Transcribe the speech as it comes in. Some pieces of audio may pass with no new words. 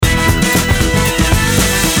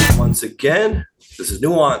once again. This is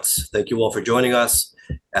Nuance. Thank you all for joining us.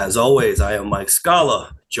 As always, I am Mike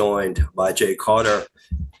Scala, joined by Jay Carter,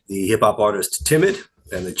 the hip hop artist Timid,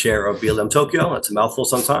 and the chair of BLM Tokyo. That's a mouthful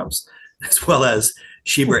sometimes, as well as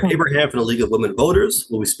Sheba Abraham from the League of Women Voters.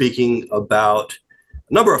 We'll be speaking about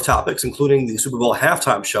a number of topics, including the Super Bowl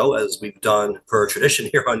halftime show, as we've done per tradition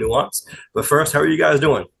here on Nuance. But first, how are you guys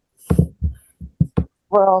doing?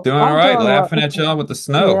 Well, Doing all right, laughing at y'all with the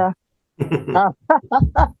snow. Yeah.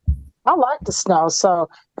 I like the snow, so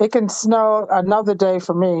it can snow another day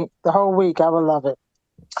for me. The whole week, I would love it.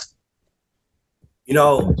 You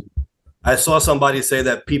know, I saw somebody say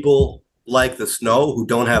that people like the snow who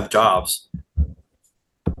don't have jobs.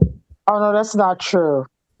 Oh, no, that's not true.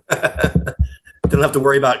 Don't have to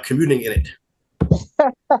worry about commuting in it.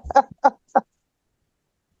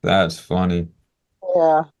 That's funny.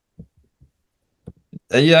 Yeah.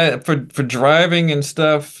 Yeah, for driving and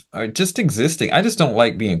stuff, or just existing, I just don't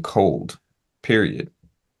like being cold, period.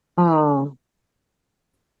 Well,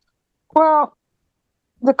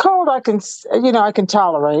 the cold I can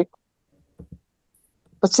tolerate.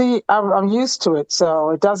 But see, I'm used to it, so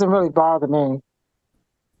it doesn't really bother me.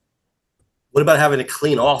 What about having to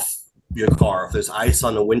clean off your car if there's ice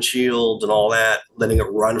on the windshield and all that, letting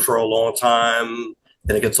it run for a long time?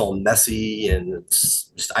 Then it gets all messy and it's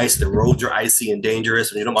just ice. The roads are icy and dangerous,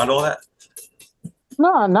 and you don't mind all that?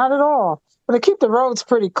 No, not at all. But they keep the roads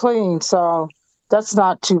pretty clean, so that's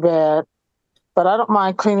not too bad. But I don't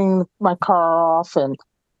mind cleaning my car off and,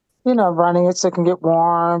 running it so it can get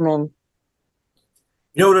warm. And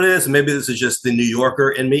you know what it is? Maybe this is just the New Yorker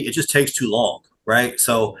in me. It just takes too long, right?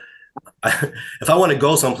 So if I want to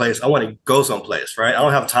go someplace, I want to go someplace, right? I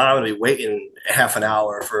don't have time to be waiting half an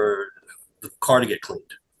hour for the car to get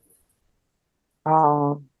cleaned.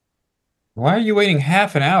 Why are you waiting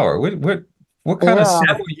half an hour? What kind of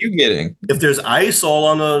snow are you getting? If there's ice all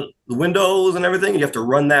on the windows and everything, you have to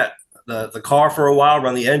run the car for a while,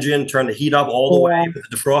 run the engine, turn the heat up all the way, put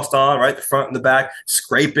the defrost on, right? The front and the back,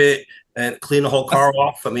 scrape it, and clean the whole car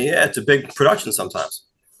off. I mean, yeah, it's a big production sometimes.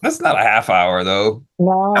 That's not a half hour, though.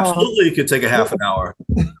 No. Absolutely, it could take a half an hour.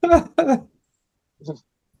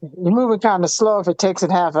 You're moving kind of slow if it takes it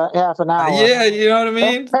half an hour. Yeah, you know what I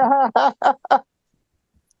mean?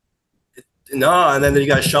 No, and then you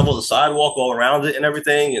got to shovel the sidewalk all around it and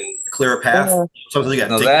everything and clear a path. Sometimes you got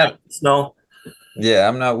to dig out the snow. Yeah,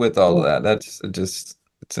 I'm not with all of that. That's just,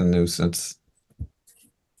 it's a nuisance.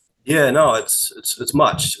 Yeah, no, it's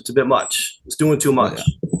much. It's a bit much. It's doing too much.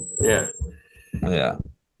 Yeah. Yeah.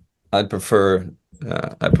 I'd prefer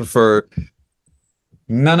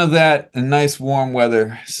none of that and nice warm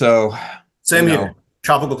weather. So same here.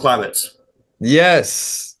 Tropical climates.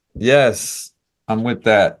 Yes. I'm with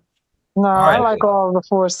that. No, right. I like all the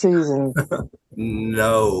 4 seasons.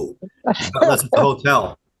 No. Unless it's a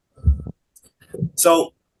hotel.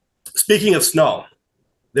 So speaking of snow,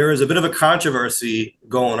 there is a bit of a controversy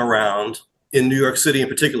going around in New York City in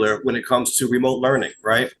particular when it comes to remote learning,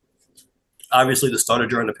 right? Obviously, this started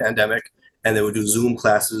during the pandemic, and they would do Zoom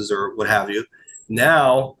classes or what have you.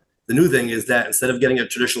 Now, the new thing is that instead of getting a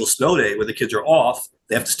traditional snow day where the kids are off,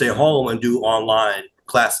 they have to stay home and do online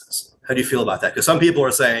classes. How do you feel about that? Because some people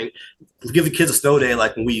are saying, give the kids a snow day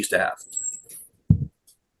like when we used to have.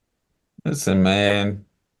 Listen, man,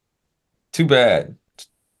 too bad.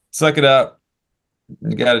 Suck it up.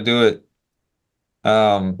 You got to do it.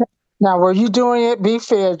 Now, were you doing it? Be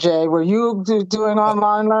fair, Jay. Were you doing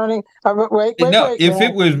online learning? Wait. No, if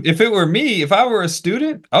it were me, if I were a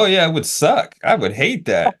student, oh yeah, it would suck. I would hate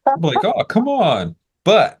that. I'd be like, oh, come on.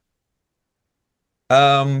 But,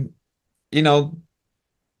 the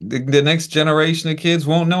next generation of kids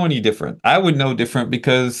won't know any different. I would know different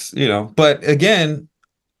because, but again,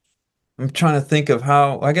 I'm trying to think of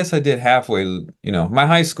how, I guess I did halfway, my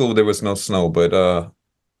high school, there was no snow, but,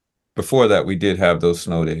 before that, we did have those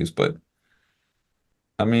snow days, but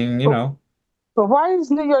I mean, But why is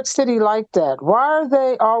New York City like that? Why are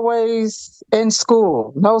they always in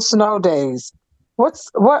school? No snow days.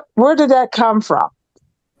 Where did that come from?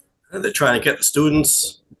 They're trying to get the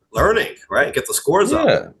students learning, right? Get the scores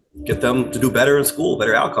up. Get them to do better in school,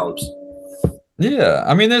 better outcomes. Yeah.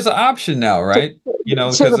 I mean, there's an option now, right?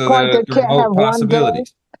 Because of the remote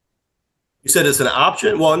possibilities. You said it's an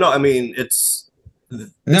option? Well, no, I mean, it's there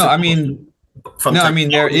is not from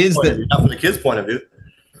the kids' point of view.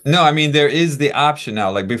 No, I mean, there is the option now.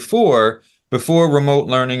 Like before remote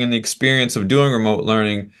learning and the experience of doing remote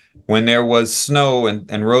learning, when there was snow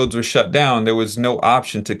and roads were shut down, there was no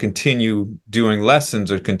option to continue doing lessons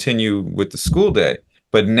or continue with the school day.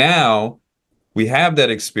 But now we have that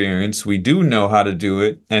experience. We do know how to do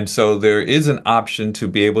it. And so there is an option to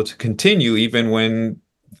be able to continue even when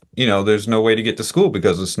there's no way to get to school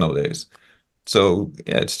because of snow days. So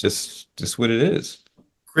yeah, it's just what it is.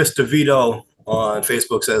 Chris DeVito on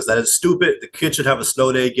Facebook says that it's stupid. The kids should have a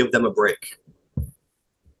snow day. Give them a break.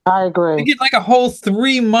 I They agree. get like a whole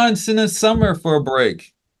 3 months in the summer for a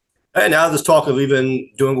break. And now there's talk of even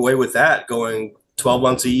doing away with that, going 12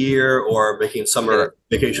 months a year or making summer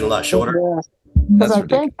vacation a lot shorter. Yeah. Because That's I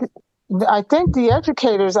ridiculous. think the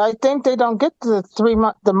educators, I think they don't get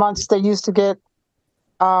the months they used to get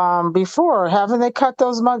before. Haven't they cut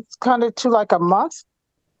those months kind of to like a month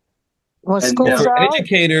when And school's For out?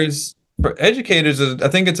 educators, I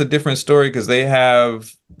think it's a different story because they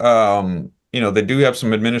have, they do have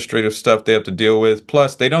some administrative stuff they have to deal with.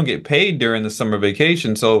 Plus, they don't get paid during the summer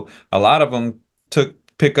vacation, so a lot of them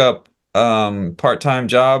pick up part-time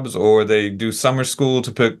jobs, or they do summer school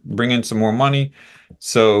to bring in some more money.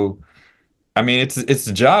 So, I mean, it's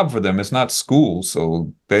a job for them. It's not school,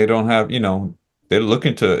 so they don't have, they're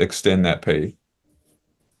looking to extend that pay.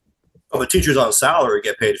 Oh, but teachers on salary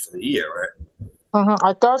get paid for the year, right?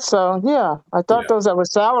 I thought so. Yeah, I thought Yeah. those that were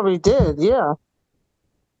salary did. Yeah.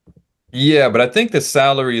 Yeah, but I think the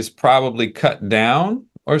salary is probably cut down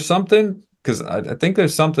or something because I think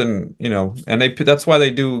there's something, and that's why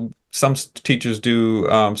they do some teachers do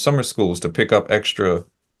summer schools to pick up extra.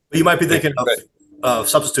 But you might be thinking of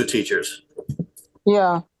substitute teachers.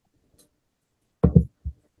 Yeah.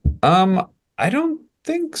 I don't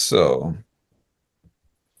think so.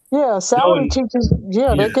 Yeah. Salary teachers.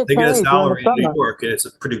 Yeah, they get they get a paid during the salary in New summer. York, and it's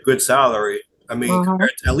a pretty good salary. I mean,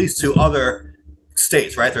 compared to, at least to other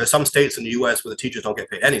states, right? There are some states in the U.S. where the teachers don't get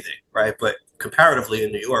paid anything, right? But comparatively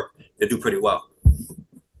in New York, they do pretty well.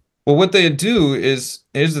 Well, what they do is,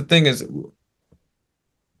 here's the thing is,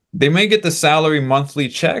 they may get the salary monthly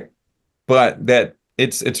check, but that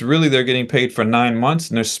it's really they're getting paid for 9 months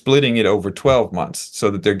and they're splitting it over 12 months so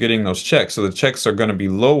that they're getting those checks. So the checks are going to be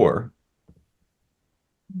lower.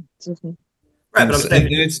 Mhm. Right, but I'm saying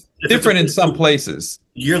And it's different in some places.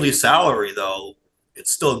 Yearly salary, though,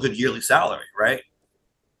 it's still a good yearly salary, right?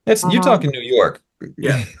 You're talking New York.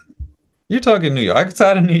 Yeah. You're talking New York.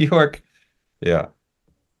 Outside of New York. Yeah.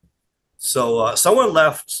 So someone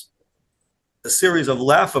left a series of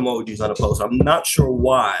laugh emojis on a post. I'm not sure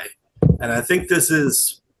why. And I think this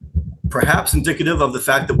is perhaps indicative of the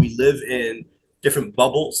fact that we live in different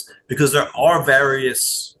bubbles, because there are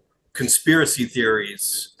various conspiracy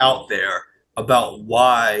theories out there about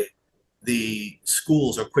why the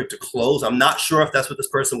schools are quick to close. I'm not sure if that's what this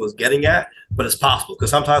person was getting at, but it's possible,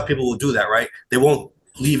 because sometimes people will do that, right? They won't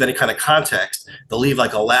leave any kind of context. They'll leave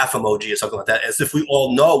like a laugh emoji or something like that, as if we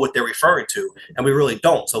all know what they're referring to, and we really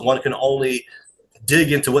don't. So one can only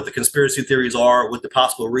dig into what the conspiracy theories are, what the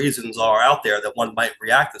possible reasons are out there that one might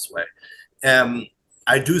react this way. And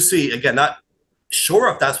I do see, again, not sure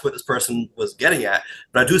if that's what this person was getting at,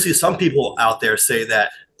 but I do see some people out there say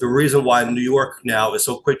that the reason why New York now is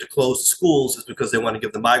so quick to close schools is because they want to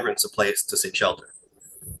give the migrants a place to seek shelter.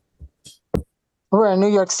 We're in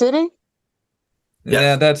New York City.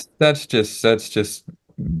 Yeah, that's just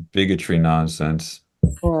bigotry nonsense.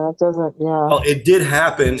 Yeah, it doesn't. Yeah. Well, it did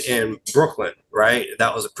happen in Brooklyn, right?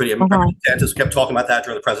 That was a pretty. DeSantis kept talking about that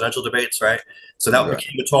during the presidential debates, right? So that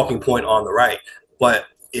became a talking point on the right. But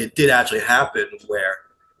it did actually happen where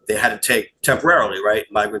they had to take temporarily, right?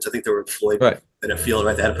 Migrants, I think they were employed in a field,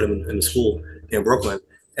 right? They had to put them in the school in Brooklyn,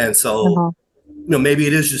 and so maybe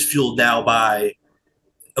it is just fueled now by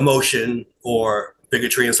emotion or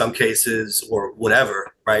bigotry in some cases, or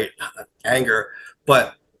whatever, right? Anger,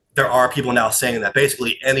 but there are people now saying that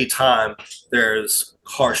basically anytime there's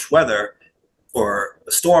harsh weather or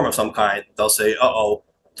a storm of some kind, they'll say, uh-oh,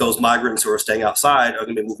 those migrants who are staying outside are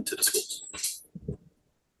going to be moving to the schools.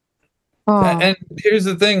 And here's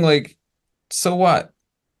the thing, like, so what?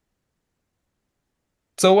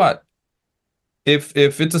 So what? If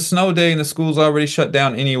it's a snow day and the school's already shut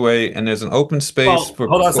down anyway, and there's an open space for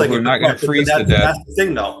people who are not going to freeze to death. That's the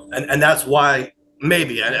thing, though, and that's why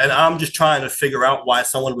maybe, and I'm just trying to figure out why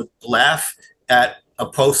someone would laugh at a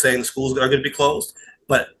post saying the schools are going to be closed.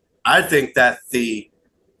 But I think that the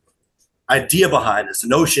idea behind this, the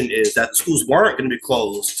notion is that the schools weren't going to be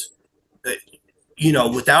closed,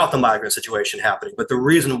 without the migrant situation happening. But the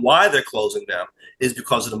reason why they're closing them is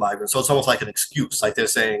because of the migrants. So it's almost like an excuse, like they're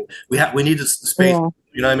saying we need this space. Yeah.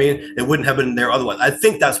 You know what I mean? It wouldn't have been there otherwise. I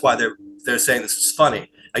think that's why they're saying this is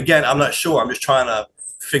funny. Again, I'm not sure. I'm just trying to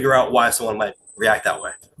figure out why someone might react that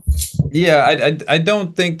way. Yeah, I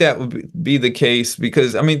don't think that would be the case,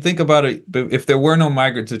 because I mean, think about it. If there were no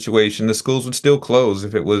migrant situation, the schools would still close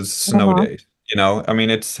if it was snow days. I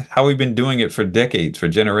mean, it's how we've been doing it for decades, for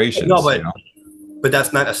generations. No, but but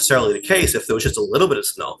that's not necessarily the case if there was just a little bit of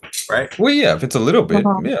snow, right? Well, yeah, if it's a little bit,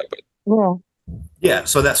 Uh-huh. yeah, but Yeah. Yeah,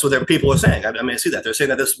 so that's what people are saying. I mean, I see that they're saying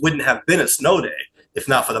that this wouldn't have been a snow day if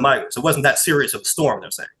not for the migrants. It wasn't that serious of a storm.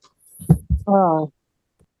 They're saying.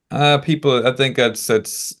 people, I think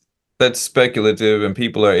that's speculative, and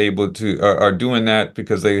people are able to are doing that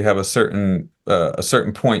because they have a certain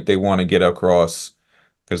point they want to get across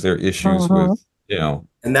because there are issues Uh-huh. with, you know,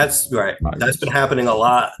 And that's right. That's migrants. been happening a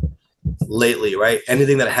lot lately, right?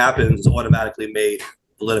 Anything that happens is automatically made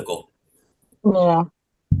political. Yeah.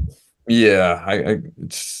 Yeah,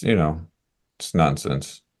 it's, you know, it's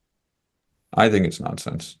nonsense. I think it's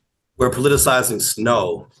nonsense. We're politicizing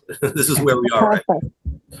snow. This is where we are, right?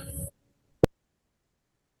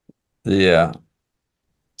 Yeah.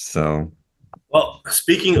 So, Well,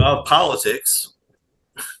 speaking of politics,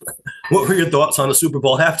 what were your thoughts on the Super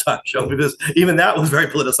Bowl halftime show? Because even that was very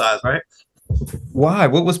politicized, right? why?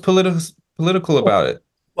 What was political about it?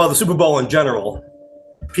 Well, the Super Bowl in general,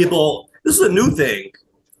 people, this is a new thing.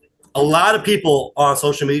 A lot of people on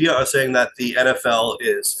social media are saying that the NFL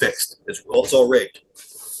is fixed. It's also rigged.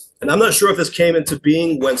 And I'm not sure if this came into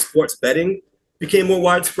being when sports betting became more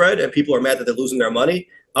widespread and people are mad that they're losing their money.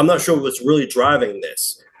 I'm not sure what's really driving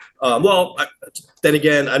this. Then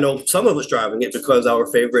again, I know some of us driving it because our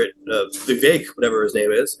favorite Vivek, whatever his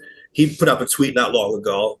name is, he put up a tweet not long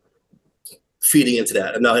ago feeding into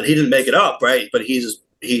that. And now he didn't make it up, right? But he's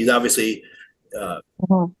obviously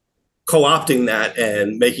Uh-huh. co-opting that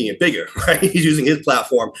and making it bigger, right? He's using his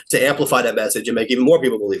platform to amplify that message and make even more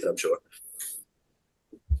people believe it, I'm sure.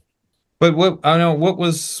 But what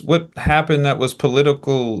happened that was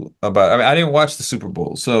political about? I mean, I didn't watch the Super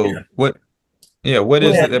Bowl, so Yeah. what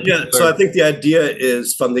is it that people So I are, think the idea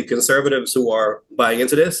is from the conservatives who are buying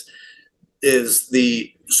into this is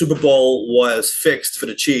the Super Bowl was fixed for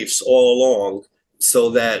the Chiefs all along so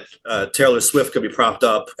that Taylor Swift could be propped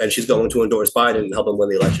up and she's going to endorse Biden and help him win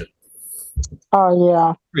the election. Oh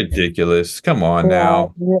yeah. ridiculous? Come on Yeah.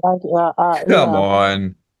 now. Yeah. Come Yeah.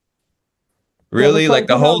 on. Really? Because, Like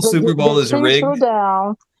the whole Super Bowl the is Chiefs rigged? were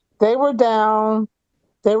down. They were down.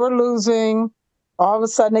 They were losing. All of a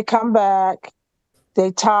sudden, they come back.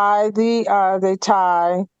 They tie the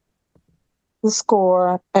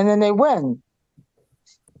score, and then they win.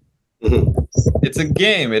 Mhm. It's a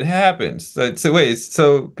game. It happens. So wait,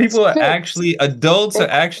 so people are fixed. actually adults are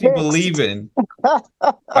It's actually fixed.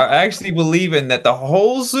 believing that the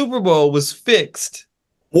whole Super Bowl was fixed.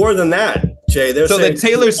 More than that, Jay, they're So saying that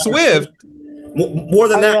Taylor Swift, more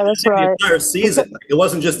than Oh, that, yeah, they're that's saying the right. entire season. Like, it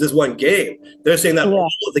wasn't just this one game. They're saying that Yeah. all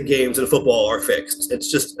of the games in football are fixed.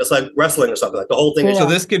 It's like wrestling or something. Like the whole thing is so Yeah.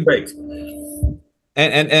 this could rigged.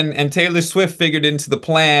 and Taylor Swift figured into the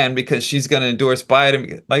plan because she's going to endorse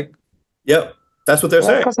Biden. Like Yep, that's what they're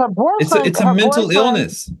saying. Because her boyfriend. it's a her mental boyfriend-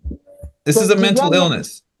 illness. This is a the mental young-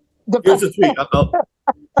 illness. Here's the tweet.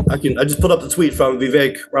 I just pulled up the tweet from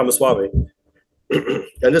Vivek Ramaswamy,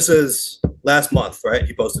 and this is last month, right?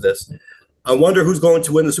 He posted this. I wonder who's going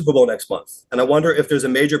to win the Super Bowl next month, and I wonder if there's a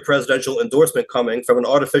major presidential endorsement coming from an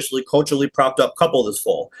artificially, culturally propped up couple this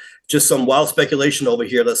fall. Just some wild speculation over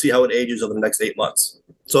here. Let's see how it ages over the next 8 months.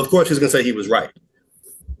 So of course he's going to say he was right.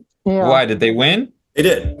 Yeah. Why did they win? They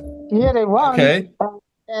did. Yeah, they won. Okay.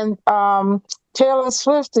 And Taylor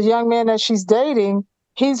Swift, the young man that she's dating,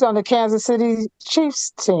 he's on the Kansas City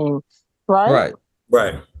Chiefs team, right? Right.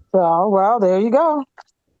 Right. So, well, there you go.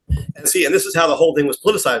 And see, and this is how the whole thing was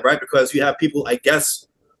politicized, right? Because you have people, I guess,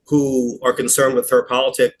 who are concerned with her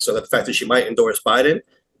politics or the fact that she might endorse Biden.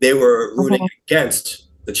 They were rooting against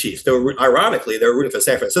the Chiefs. Ironically, they were rooting for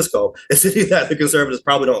San Francisco, a city that the conservatives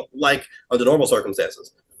probably don't like under normal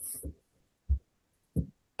circumstances.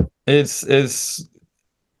 It's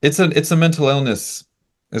a mental illness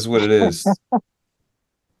is what it is.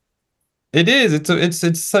 It is.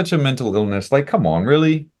 It's such a mental illness. Like, come on,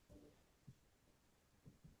 really?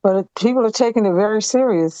 But people are taking it very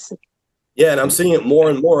serious. Yeah, and I'm seeing it more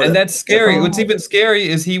and more. And that's scary. What's even scary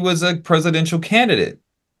is he was a presidential candidate.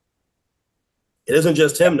 It isn't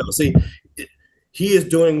just him, though. See, he is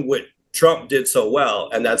doing what Trump did so well,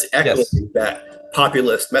 and that's echoing that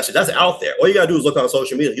populist message. That's out there. All you gotta do is look on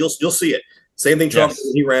social media. You'll see it. Same thing Trump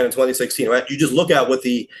Yes. he ran in 2016, right? You just look at what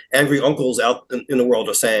the angry uncles out in the world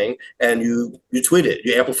are saying, and you tweet it.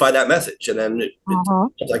 You amplify that message, and then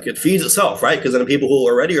it feeds itself, right? Because then the people who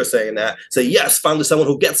already are saying that say, yes, finally someone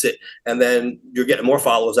who gets it, and then you're getting more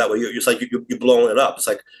followers that way. You're just like you're blowing it up. It's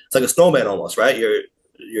like a snowman almost, right?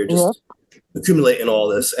 You're just accumulating all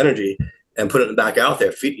this energy and putting it back out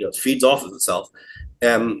there. It feeds off of itself.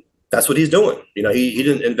 That's what he's doing. He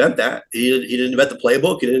didn't invent that. He didn't invent the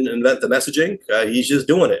playbook. He didn't invent the messaging. He's just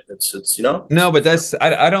doing it. It's No, but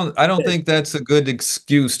I don't think that's a good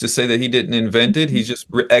excuse to say that he didn't invent it. He's just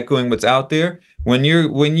echoing what's out there. When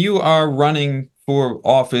you are running for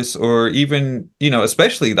office, or even,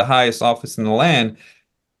 especially the highest office in the land,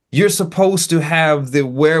 you're supposed to have the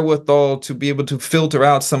wherewithal to be able to filter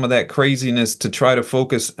out some of that craziness to try to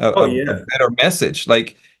focus Oh a yeah. better message.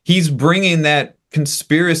 Like, he's bringing that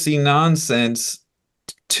conspiracy nonsense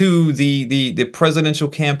to the presidential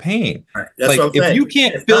campaign. Right. That's Like, what I'm if saying. you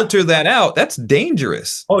can't It's not. filter that out, that's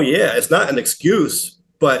dangerous. Oh yeah. It's not an excuse,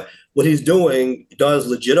 but what he's doing does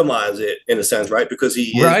legitimize it in a sense, right? Because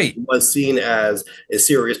Right. was seen as a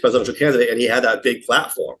serious presidential candidate, and he had that big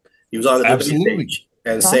platform. He was on the debate Absolutely. stage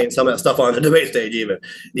and saying some of that stuff on the debate stage, even.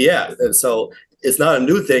 Yeah. And so it's not a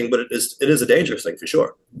new thing, but it is a dangerous thing for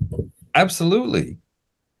sure. Absolutely.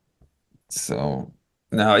 So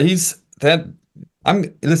now he's that I'm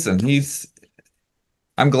listen,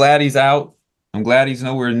 I'm glad he's out. I'm glad he's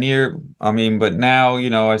nowhere near. I mean, but now,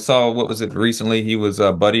 I saw, what was it recently? He was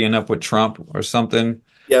buddying up with Trump or something.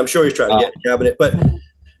 Yeah, I'm sure he's trying to get in the cabinet.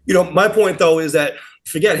 But my point though is that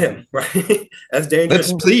forget him, right? As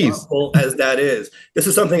dangerous Let's please. as that is, this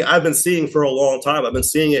is something I've been seeing for a long time. I've been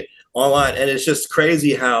seeing it online, and it's just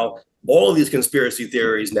crazy how all of these conspiracy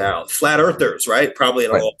theories now, flat earthers, right? Probably at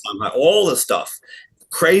an Right. all-time high. All this stuff,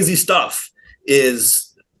 crazy stuff, is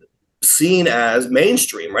seen as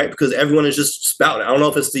mainstream, right? Because everyone is just spouting. I don't know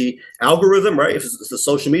if it's the algorithm, right? If it's the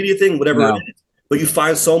social media thing, whatever No. it is. But you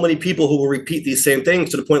find so many people who will repeat these same things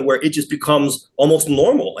to the point where it just becomes almost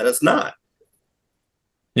normal, and it's not.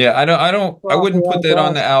 Yeah, I Well, wouldn't yeah, put that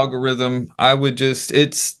on the algorithm. I would just,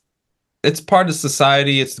 it's part of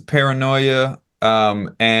society, it's the paranoia, and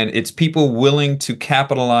it's people willing to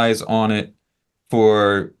capitalize on it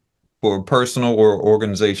for personal or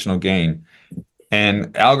organizational gain.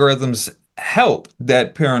 And algorithms help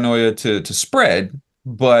that paranoia to spread,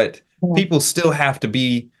 but yeah. people still have to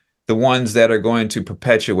be the ones that are going to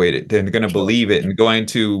perpetuate it. They're going to Sure. believe it and going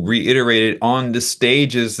to reiterate it on the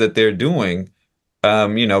stages that they're doing,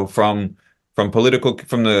 from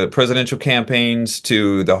the presidential campaigns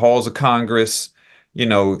to the halls of Congress,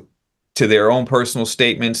 to their own personal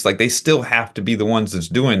statements. Like, they still have to be the ones that's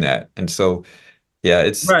doing that. And so, yeah,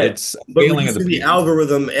 Right. it's a But when failing you of the see the people.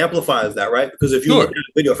 algorithm amplifies that, right? Because if you look Sure. at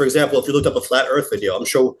a video, for example, if you looked up a flat earth video, I'm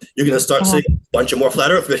sure you're going to start seeing a bunch of more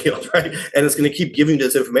flat earth videos, right? And it's going to keep giving you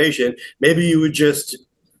this information. Maybe you were just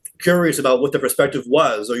curious about what the perspective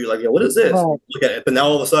was, or you're like, what is this? Right. Look at it. But now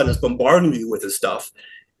all of a sudden it's bombarding you with this stuff.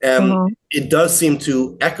 And Mhm. it does seem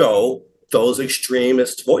to echo those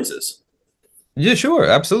extremist voices. Yeah, sure,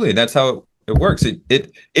 absolutely. That's how it works.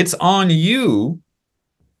 It's on you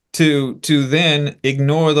to then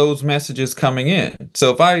ignore those messages coming in.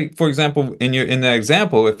 So if I, for example, in the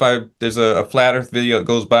example, if there's a flat earth video that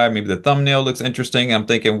goes by, maybe the thumbnail looks interesting, I'm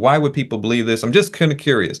thinking, why would people believe this? I'm just kind of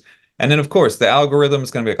curious. And then, of course, the algorithm is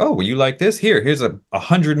going to be like, oh, well, you like this? Here's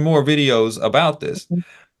 100 more videos about this.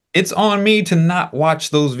 It's on me to not watch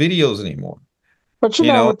those videos anymore. But You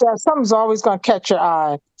know, with that, something's always going to catch your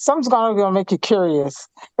eye. Something's going to make you curious,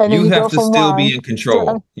 and then you you go have to from still one. be in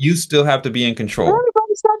control. You still have to be in control.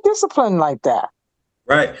 Everybody's not disciplined like that.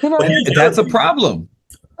 Right. But That's a problem.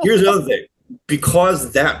 Here's the other thing.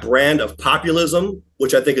 Because that brand of populism,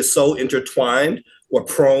 which I think is so intertwined or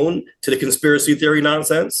prone to the conspiracy theory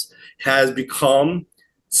nonsense, has become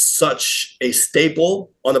such a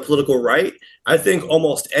staple on the political right, I think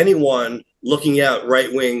almost anyone looking at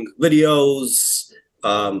right-wing videos,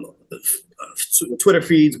 Twitter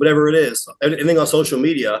feeds, whatever it is, anything on social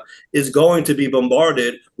media is going to be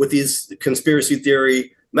bombarded with these conspiracy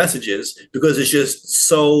theory messages because it's just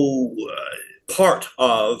so part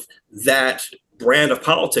of that brand of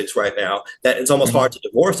politics right now that it's almost hard to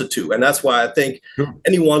divorce the two. And that's why I think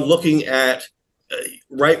anyone looking at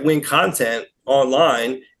right-wing content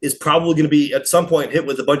online is probably going to be at some point hit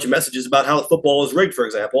with a bunch of messages about how football is rigged, for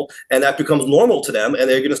example, and that becomes normal to them, and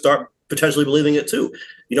they're going to start potentially believing it too.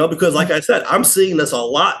 Because like I said, I'm seeing this a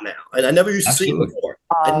lot now, and I never used to see it before.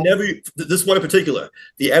 This one in particular,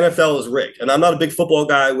 the NFL is rigged, and I'm not a big football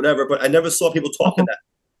guy, whatever, but I never saw people talking that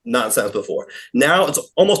nonsense before. Now it's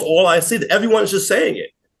almost all I see. Everyone is just saying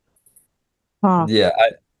it. I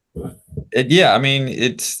mean,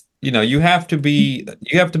 it's, you have to be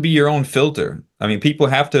your own filter. I mean, people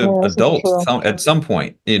have to adults at some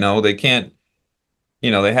point, they can't,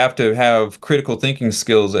 they have to have critical thinking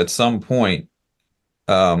skills at some point,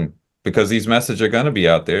 because these messages are going to be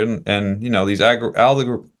out there, and these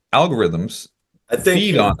algorithms I think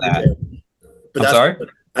feed on that. But I'm sorry?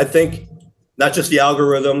 I think not just the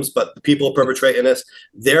algorithms, but the people perpetrating this,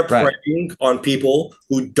 they're Right. preying on people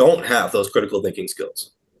who don't have those critical thinking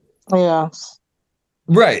skills. Yeah.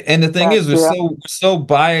 Right. And the thing is, Yeah. we're so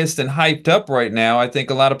biased and hyped up right now. I think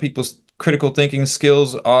a lot of people's critical thinking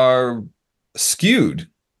skills are skewed,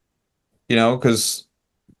 because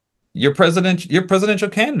your presidential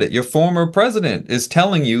candidate, your former president is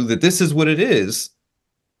telling you that this is what it is.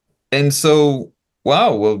 And so,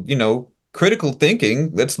 wow, well, critical thinking,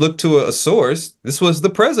 let's look to a source. This was the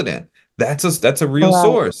president. That's a real Right.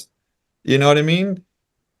 source. You know what I mean?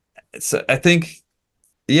 I think,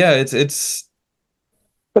 yeah, it's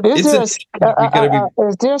But is it's there an issue we gotta be.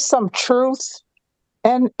 is there some truth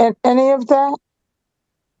in any of that?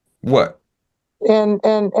 What? In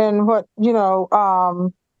what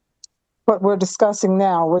what we're discussing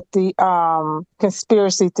now with the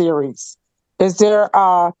conspiracy theories? Is there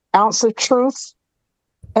a ounce of truth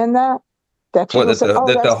in that? That What, people say, "Oh,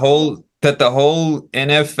 that the whole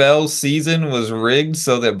NFL season was rigged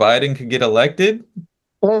so that Biden could get elected?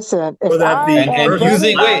 listen, Or if that I the And am and first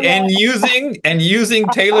betting using on using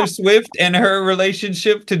Taylor Swift and her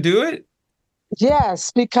relationship to do it?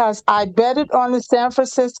 yes, because I betted on the San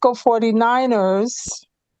Francisco 49ers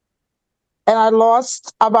and I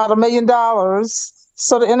lost about $1 million.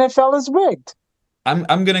 So the NFL is rigged.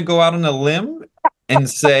 I'm gonna go out on a limb and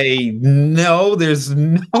say no, there's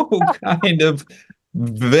no kind of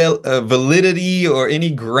validity or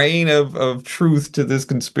any grain of truth to this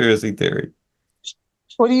conspiracy theory.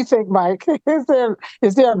 What do you think, Mike? Is there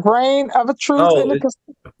a grain of a truth in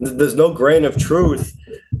No, there's no grain of truth.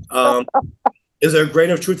 Is there a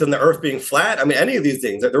grain of truth in the earth being flat? I mean, any of these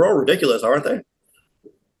things, they're all ridiculous, aren't they?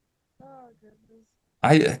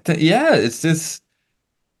 Yeah, it's just,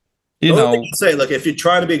 The only thing I say, look, if you're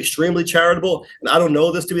trying to be extremely charitable, and I don't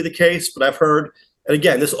know this to be the case, but I've heard, and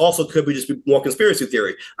again, this also could be just more conspiracy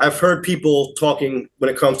theory. I've heard people talking when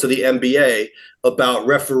it comes to the NBA about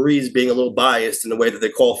referees being a little biased in the way that they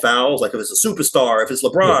call fouls. Like if it's a superstar, if it's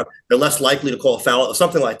LeBron, they're less likely to call a foul or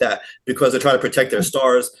something like that because they're trying to protect their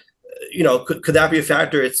stars. Could that be a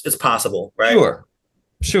factor? It's possible, right?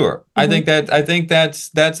 Sure. I think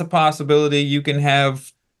that's a possibility. You can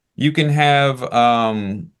have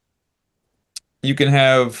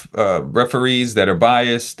referees that are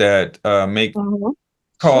biased that make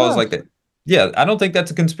calls like that. Yeah, I don't think that's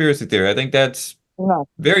a conspiracy theory. I think that's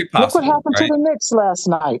very possible. Look what happened to the Knicks last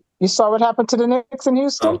night. You saw what happened to the Knicks in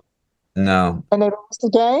Houston? Oh, no. And they lost the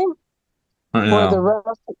game?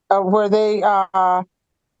 Where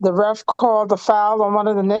the ref called a foul on one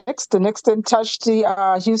of the Knicks. The Knicks didn't touch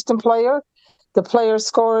the Houston player. The player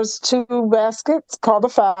scores 2 baskets, called a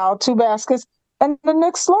foul, 2 baskets, and the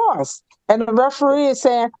Knicks lost. And the referee is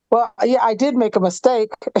saying, well, yeah, I did make a mistake.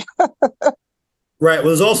 Right. Well,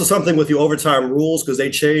 there's also something with the overtime rules because they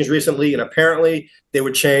changed recently, and apparently they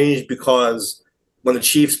were changed because when the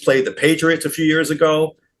Chiefs played the Patriots a few years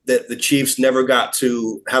ago, that the Chiefs never got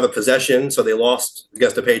to have a possession, so they lost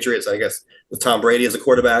against the Patriots, I guess, with Tom Brady as a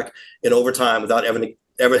quarterback in overtime without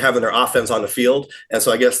ever having their offense on the field. And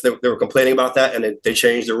so I guess they were complaining about that, and they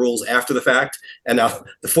changed the rules after the fact. And now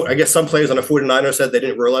I guess some players on the 49ers said they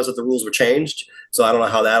didn't realize that the rules were changed. So I don't know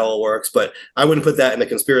how that all works, but I wouldn't put that in the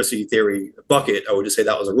conspiracy theory bucket. I would just say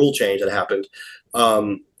that was a rule change that happened.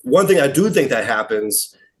 One thing I do think that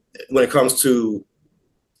happens when it comes to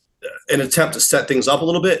an attempt to set things up a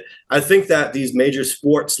little bit, I think that these major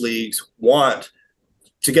sports leagues want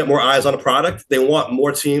to get more eyes on a product. They want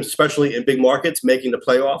more teams, especially in big markets, making the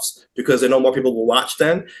playoffs because they know more people will watch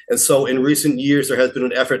then. And so in recent years, there has been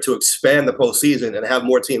an effort to expand the postseason and have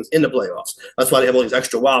more teams in the playoffs. That's why they have all these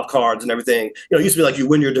extra wild cards and everything. It used to be like you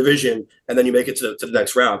win your division and then you make it to the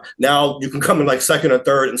next round. Now you can come in like second or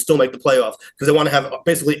third and still make the playoffs because they want to have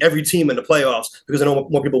basically every team in the playoffs because they know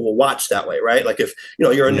more people will watch that way, right? Like if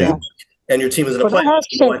you're a New York and your team is in the playoffs,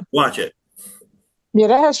 you like watch it. Yeah,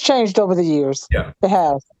 that has changed over the years. Yeah, it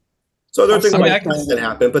has. So there are things like this that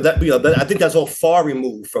happen, but I think that's all far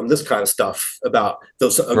removed from this kind of stuff about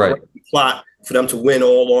those plot for them to win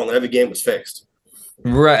all along and every game was fixed.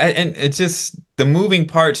 Right, and it's just the moving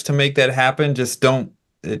parts to make that happen just don't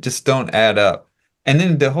add up. And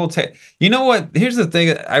then the whole you know what? Here's the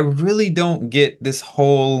thing: I really don't get this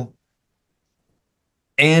whole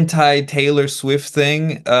anti-Taylor Swift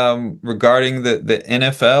thing regarding the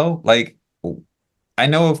NFL. Like, I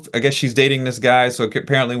guess she's dating this guy, so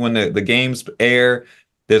apparently when the games air,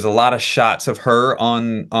 there's a lot of shots of her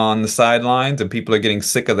on the sidelines, and people are getting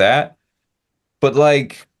sick of that. But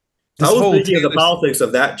like, I was thinking of the politics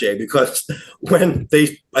of that, Jay, because when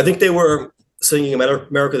I think they were singing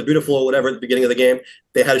America the Beautiful or whatever at the beginning of the game,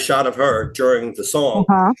 they had a shot of her during the song.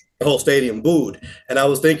 Uh-huh. The whole stadium booed. And I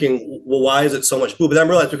was thinking, well, why is it so much boo? But then I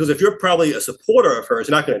realized because if you're probably a supporter of hers,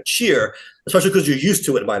 you're not going to cheer, especially because you're used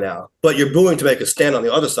to it by now. But you're booing to make a stand on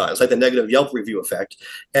the other side. It's like the negative Yelp review effect.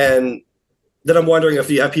 And then I'm wondering if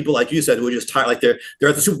you have people like you said who are just tired, like they're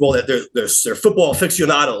at the Super Bowl, that they're football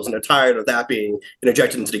aficionados and they're tired of that being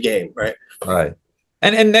interjected into the game, right? Right.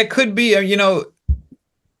 And that could be,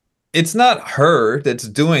 it's not her that's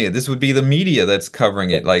doing it. This would be the media that's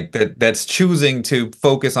covering it, like that's choosing to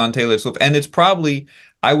focus on Taylor Swift. And it's probably,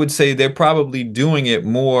 I would say they're probably doing it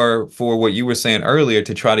more for what you were saying earlier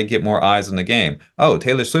to try to get more eyes on the game. Oh,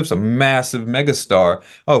 Taylor Swift's a massive megastar.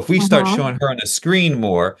 Oh, if we start showing her on the screen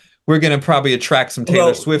more, we're going to probably attract some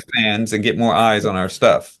Taylor Swift fans and get more eyes on our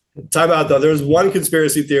stuff. Time out, though. There's one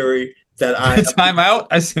conspiracy theory that I time out.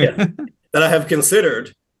 I see. Yeah, that I have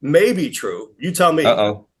considered may be true. You tell me.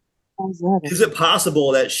 Uh-oh. Is it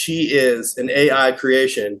possible that she is an AI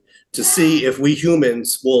creation to see if we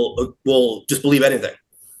humans will just believe anything?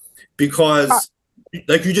 Because,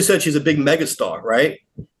 like you just said, she's a big megastar, right?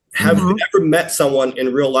 Have you ever met someone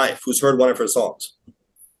in real life who's heard one of her songs?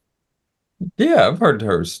 Yeah, I've heard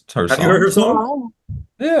her songs. Have you heard her song?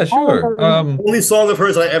 Yeah, sure. The only song of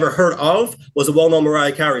hers that I ever heard of was a well-known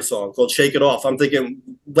Mariah Carey song called "Shake It Off." I'm thinking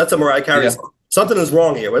that's a Mariah Carey song. Something is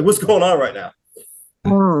wrong here. What's going on right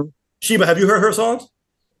now? Sheba, have you heard her songs?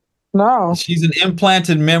 No. She's an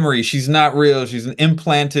implanted memory. She's not real. She's an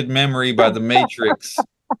implanted memory by the Matrix.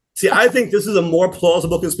 See, I think this is a more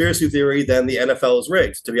plausible conspiracy theory than the NFL is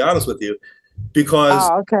rigged, to be honest with you. Because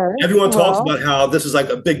everyone talks about how this is like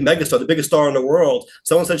a big megastar, the biggest star in the world.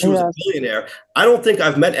 Someone said she was a billionaire. I don't think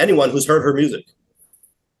I've met anyone who's heard her music.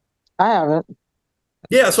 I haven't.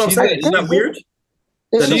 Yeah, that's what I'm saying. Isn't that weird?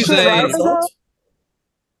 Is she a writer?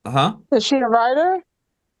 Huh? Is she a writer?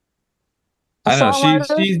 I know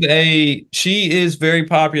she is very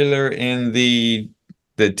popular in the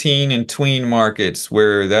teen and tween markets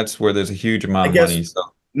where there's a huge amount of money. So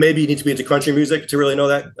maybe you need to be into country music to really know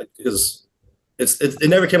that, because it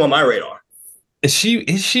never came on my radar. Is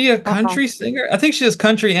she a country singer? I think she does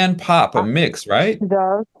country and pop, a mix, right? She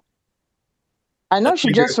does. I know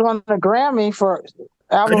she just won a Grammy for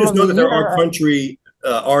album. I just know that there are country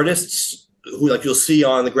artists who, like, you'll see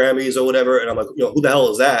on the Grammys or whatever, and I'm like, who the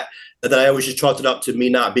hell is that? And then I always just chalked it up to me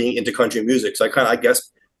not being into country music. So I guess,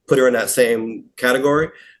 put her in that same category.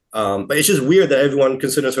 But it's just weird that everyone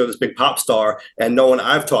considers her this big pop star, and no one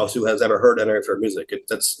I've talked to has ever heard any of her music.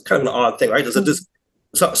 That's kind of an odd thing, right? There's just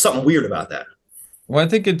something weird about that. Well, I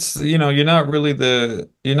think it's, you're not really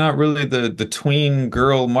the tween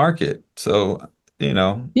girl market. So,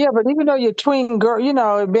 Yeah, but even though you're tween girl,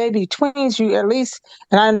 maybe tweens, you at least,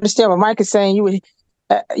 and I understand what Mike is saying, you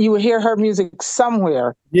would hear her music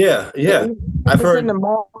somewhere. Yeah. I've heard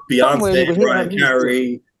Beyonce, Mariah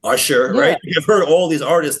Carey, Usher, right? I've heard all these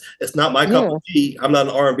artists. It's not my cup of tea. I'm not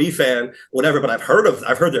an R&B fan, whatever, but I've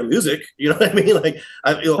heard their music. You know what I mean? Like,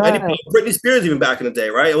 Britney Spears, even back in the day,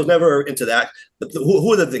 right? I was never into that. But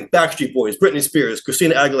who are the things? Backstreet Boys, Britney Spears,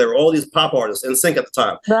 Christina Aguilera, all these pop artists in sync at the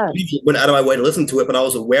time. Right. People went out of my way to listen to it, but I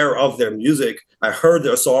was aware of their music. I heard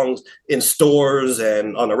their songs in stores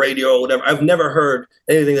and on the radio or whatever. I've never heard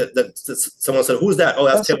anything that someone said, "Who's that?" Oh,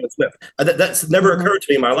 that's Taylor Swift. That's never occurred to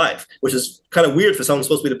me in my life, which is kind of weird for someone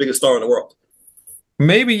supposed to be the biggest star in the world.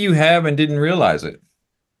 Maybe you have and didn't realize it.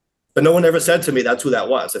 But no one ever said to me that's who that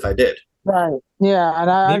was, if I did. Right. Yeah,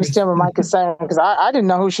 and I understand what Mike is saying, because I didn't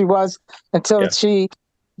know who she was until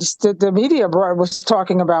the media was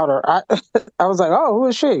talking about her. I was like, oh, who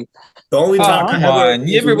is she? The only time I ever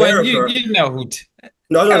you know who.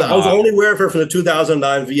 No, I was only aware of her from the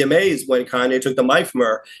 2009 VMAs when Kanye took the mic from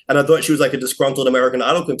her, and I thought she was like a disgruntled American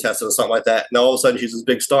Idol contestant or something like that. And all of a sudden, she's this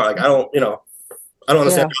big star. Like, I don't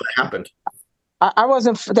understand how that happened. I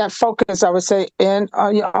wasn't that focused, I would say,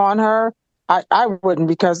 on her. I wouldn't,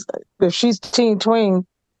 because if she's teens and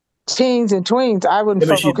tweens, I wouldn't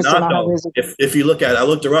focus on her music. If you look at it, I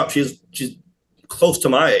looked her up. She's close to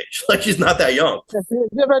my age. Like, she's not that young.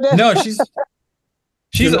 No, she's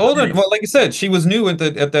older. Well, like I said, she was new at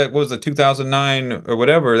that what was it, 2009 or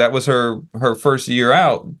whatever. That was her first year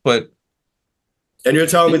out. And you're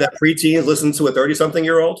telling me that preteens listen to a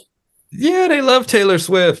 30-something-year-old? Yeah, they love Taylor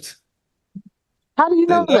Swift. How do you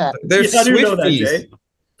know that? They're Swifties. How do you know that, Jay?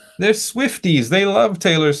 They're Swifties. They love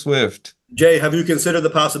Taylor Swift. Jay, have you considered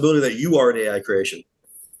the possibility that you are an AI creation?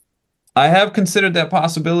 I have considered that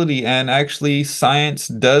possibility, and actually science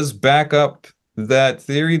does back up that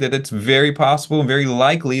theory, that it's very possible and very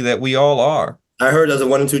likely that we all are. I heard there's a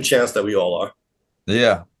 1 in 2 chance that we all are.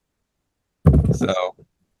 Yeah. So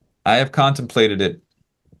I have contemplated it.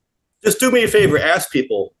 Just do me a favor. Ask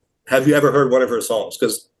people, have you ever heard one of her songs?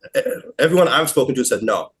 Because everyone I've spoken to said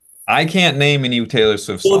no. I can't name any Taylor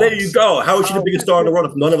Swift songs. Well, there you go. How is she the biggest star in the world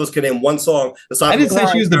if none of us can name one song? I didn't say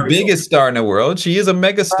she was the Right. biggest star in the world. She is a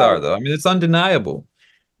mega star, though. I mean, it's undeniable.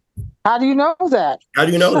 How do you know that? How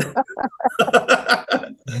do you know that?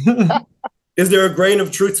 Is there a grain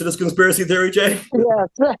of truth to this conspiracy theory, Jay? Yes.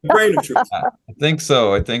 A grain of truth. I think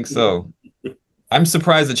so. I think so. I'm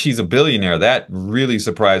surprised that she's a billionaire. That really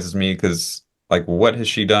surprises me because, like, what has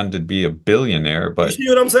she done to be a billionaire? You But see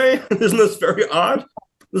what I'm saying? Isn't this very odd?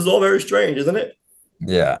 This is all very strange, isn't it?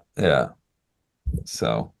 yeah, yeah.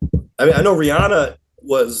 So I mean, I know Rihanna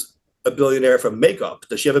was a billionaire from makeup.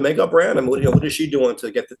 Does she have a makeup brand? I mean, what is she doing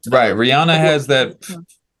to get to right, Rihanna has that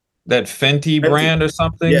Fenty brand or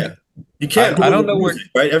something. Yeah. You can't. I don't know music,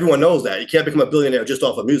 right? Everyone knows that. You can't become a billionaire just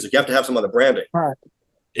off of music. You have to have some other branding. Right.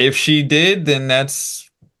 If she did, then that's,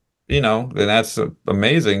 then that's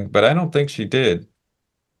amazing. But I don't think she did.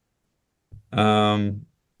 Yeah,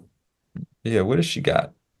 what has she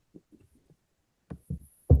got?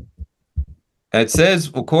 It says,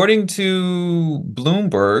 according to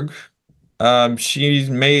Bloomberg, she's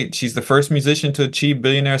the first musician to achieve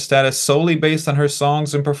billionaire status solely based on her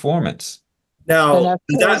songs and performance. Now,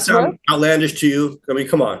 does that sound outlandish to you? I mean,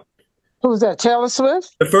 come on. Who's that? Taylor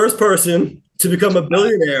Swift? The first person to become a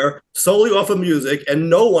billionaire solely off of music, and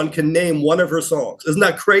no one can name one of her songs. Isn't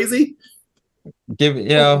that crazy?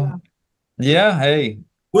 Yeah, hey.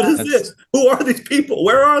 What is this? Who are these people?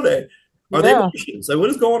 Where are they? Are they Russians? Like,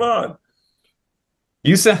 what is going on?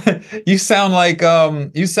 You sound like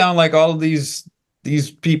all of these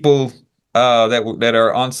people that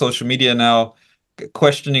are on social media now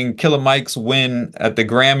questioning Killer Mike's win at the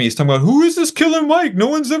Grammys, talking about who is this Killer Mike? No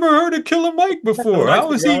one's ever heard of Killer Mike before.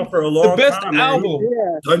 How is he for a long the best time, album?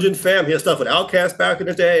 Dungeon Fam, he has stuff with Outkast back in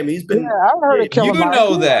the day. I mean, he's been. Yeah, I've heard of Killer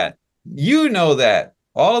Mike. You know that.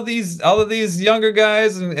 All of these younger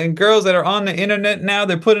guys and girls that are on the internet now,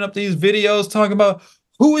 they're putting up these videos talking about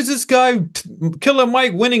who is this guy, Killer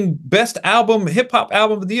Mike, winning best album, hip hop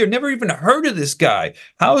album of the year. Never even heard of this guy.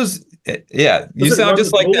 How is you sound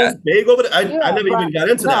just like that. Big over I never even got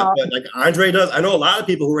into that, but like Andre does. I know a lot of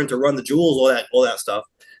people who are into Run the Jewels, all that stuff.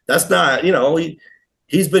 That's not,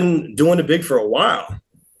 he's been doing it big for a while.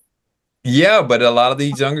 Yeah, but a lot of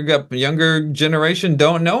these younger generation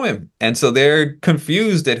don't know him. And so they're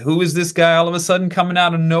confused at who is this guy all of a sudden coming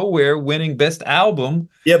out of nowhere winning best album.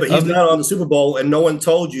 Yeah, but he's not on the Super Bowl and no one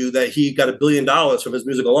told you that he got $1 billion from his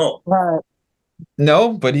music alone. Right.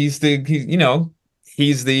 No, but he's the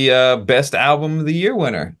best album of the year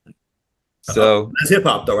winner. So that's hip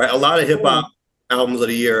hop though, right? A lot of hip hop albums of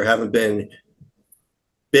the year haven't been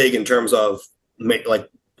big in terms of like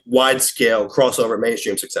wide scale crossover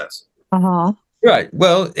mainstream success. Uh-huh. Right.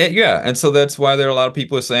 Well, yeah. And so that's why there are a lot of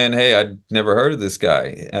people saying, hey, I'd never heard of this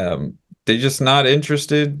guy. They're just not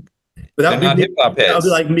interested. But they're not hip hop heads. That would be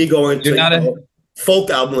like me going You're not a folk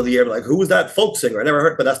album of the year. Like, who was that folk singer? I never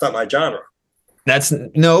heard, but that's not my genre.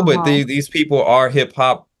 But these people are hip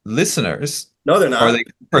hop listeners. No, they're not. Or they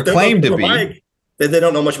proclaim to be. They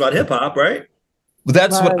don't know much about hip hop, right?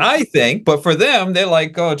 That's what I think. But for them, they're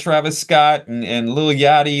like, oh, Travis Scott and Lil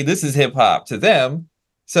Yachty, this is hip hop to them.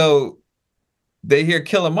 So they hear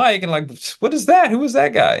Killer Mike and like, what is that? Who is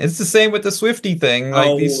that guy? It's the same with the Swiftie thing.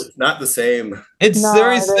 Like it's not the same. It's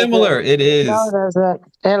very similar. It is. No, it isn't.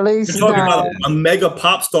 At least you're talking about a mega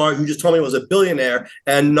pop star who just told me was a billionaire,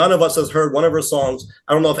 and none of us has heard one of her songs.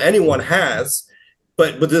 I don't know if anyone has,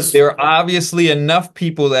 but this. There are obviously enough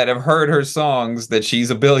people that have heard her songs that she's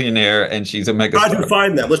a billionaire and she's a mega star. How do you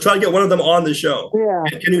find them? Let's try to get one of them on the show. Yeah.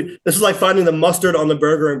 This is like finding the mustard on the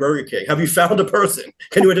burger in Burger King. Have you found a person?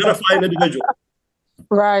 Can you identify an individual?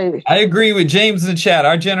 Right. I agree with James in the chat.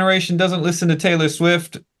 Our generation doesn't listen to Taylor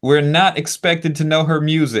Swift. We're not expected to know her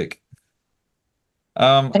music.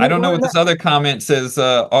 I don't know what this other comment says.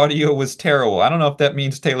 Audio was terrible. I don't know if that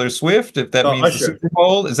means Taylor Swift, if that means the Super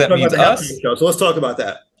Bowl, does that mean us? So let's talk about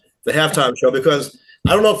that. The halftime show, because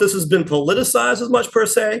I don't know if this has been politicized as much per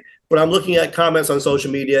se, but I'm looking at comments on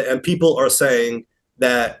social media and people are saying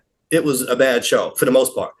that it was a bad show for the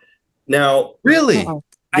most part. Now, really,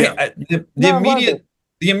 yeah.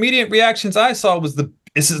 The immediate reactions I saw was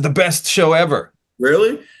this is the best show ever.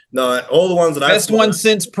 Really? No, all the ones that best one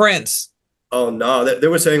since Prince. Oh no, they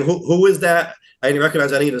were saying who is that? I didn't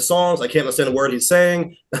recognize any of the songs. I can't understand a word he's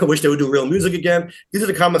saying. I wish they would do real music again. These are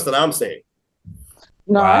the comments that I'm seeing.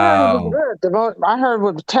 No, wow. I heard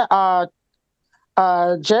what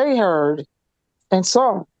Jay heard and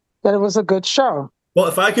saw that it was a good show. Well,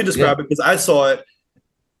 if I could describe it, because I saw it,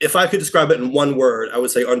 if I could describe it in one word, I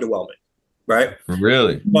would say underwhelming. Right?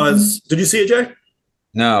 Really? Did you see it, Jay?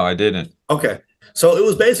 No, I didn't. Okay. So it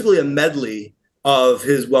was basically a medley of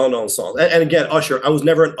his well-known songs. And again, Usher, I was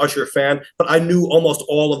never an Usher fan, but I knew almost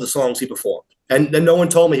all of the songs he performed. And no one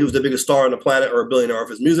told me he was the biggest star on the planet or a billionaire of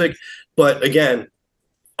his music. But again,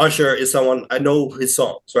 Usher is someone I know his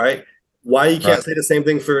songs, right? Why you can't Right. say the same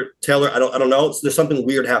thing for Taylor, I don't know. There's something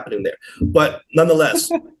weird happening there. But nonetheless,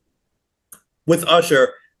 with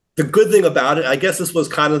Usher, the good thing about it, I guess this was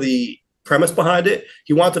kind of the premise behind it.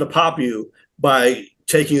 He wanted to pop you by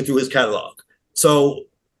taking you through his catalog. So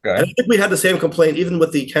I Okay. think we had the same complaint even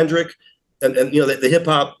with the Kendrick and you know the hip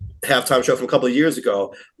hop halftime show from a couple of years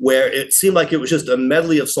ago, where it seemed like it was just a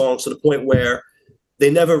medley of songs to the point where they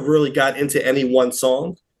never really got into any one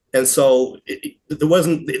song. And so there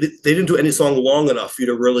wasn't, they didn't do any song long enough for you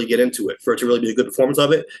to really get into it, for it to really be a good performance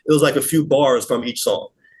of it. It was like a few bars from each song.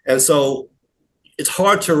 And so it's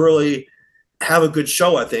hard to really have a good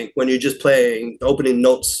show, I think, when you're just playing opening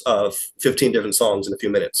notes of 15 different songs in a few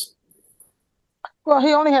minutes. Well,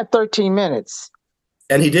 he only had 13 minutes.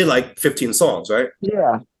 And he did like 15 songs, right?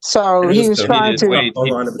 Yeah. So And he was So he trying did to. wait. A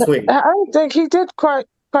line in between. I think he did quite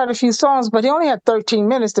a few songs, but he only had 13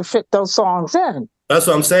 minutes to fit those songs in. That's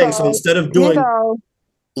what I'm saying. So instead of You doing know,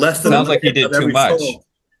 less than Sounds a like he minute did of too every much. song,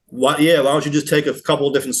 why don't you just take a couple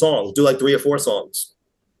of different songs, do like 3 or 4 songs?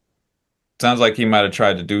 Sounds like he might have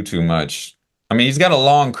tried to do too much. I mean, he's got a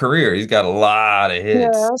long career. He's got a lot of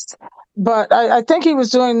hits. yes. But I think he was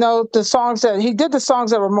doing the songs that he did, the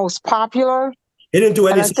songs that were most popular. He didn't do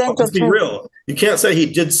any And I think songs. Let's be real. You can't say he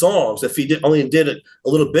did songs if he only did it a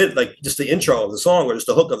little bit, like just the intro of the song or just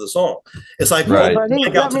the hook of the song. It's like, Right. But he-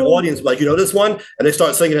 like out to the I mean- audience, like, you know this one? And they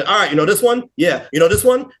start singing it. All right, you know this one? Yeah. You know this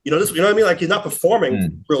one? You know this? You know what I mean? Like he's not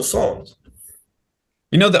performing real songs.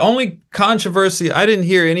 You know, the only controversy, I didn't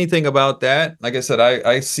hear anything about that. Like I said,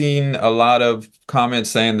 I seen a lot of comments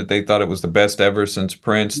saying that they thought it was the best ever since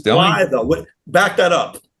Prince. The Why only though? Back that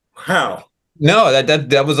up. How? No,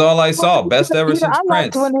 that was all I saw. Best ever since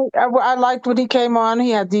Prince. I liked when he came on. He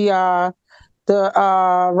had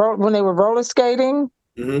when they were roller skating.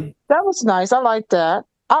 Mm-hmm. That was nice. I liked that.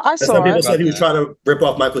 I Some saw people it. said he was trying to rip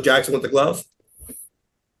off Michael Jackson with the glove.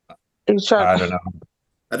 He was trying. I don't know.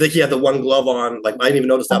 I think he had the one glove on. Like I didn't even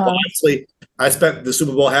notice that. But honestly, I spent the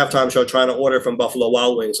Super Bowl halftime show trying to order from Buffalo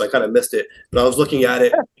Wild Wings, so I kind of missed it. But I was looking at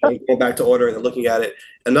it, and going back to ordering and looking at it,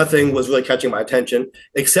 and nothing was really catching my attention,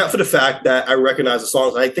 except for the fact that I recognized the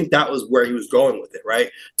songs. I think that was where he was going with it, right?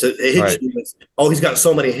 To hit Right. you with, oh, he's got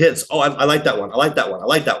so many hits. Oh, I like that one. I like that one. I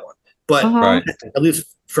like that one. But Right. at least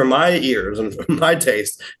for my ears and for my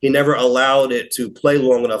taste, he never allowed it to play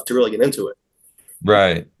long enough to really get into it.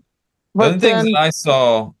 Right. But One of the things then- that I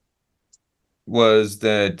saw was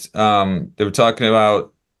that they were talking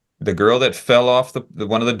about the girl that fell off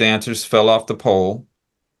one of the dancers fell off the pole.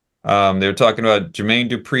 They were talking about Jermaine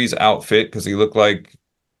Dupri's outfit because he looked like,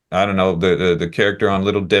 I don't know, the character on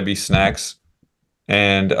Little Debbie Snacks,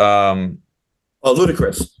 and Oh,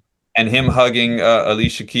 Ludacris. him hugging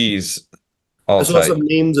Alicia Keys all I saw tight. some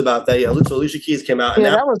memes about that. Yeah, so Alicia Keys came out, and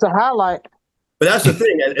yeah, that was the highlight. but that's the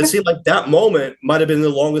thing. It seemed like that moment might have been the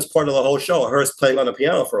longest part of the whole show. Her playing on the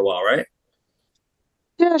piano for a while, right?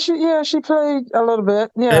 Yeah, she played a little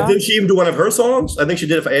bit. And Yeah, didn't she even do one of her songs? I think she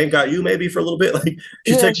did it for "Ain't Got You" maybe for a little bit. Like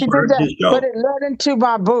she's yeah, taking she part did in his that. show. But it led into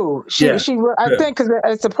My Boo. Yeah, I yeah. think because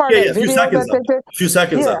it's a part Yeah, of yeah, the a few video seconds that of they it. did. A few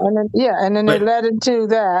seconds Yeah, of it. and then they But- led into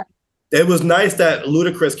that. It was nice that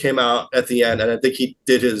Ludacris came out at the end, and I think he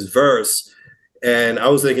did his verse. And I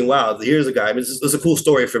was thinking, wow, here's a guy. I mean, this is a cool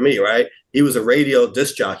story for me, right? He was a radio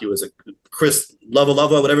disc jockey. He was a Chris Lova,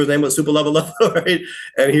 whatever his name was, Super Lova, right?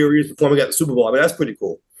 And he was performing at the Super Bowl. I mean, that's pretty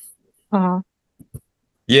cool. Uh-huh.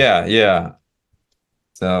 Yeah.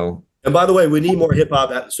 So And by the way, we need more hip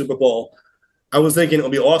hop at the Super Bowl. I was thinking it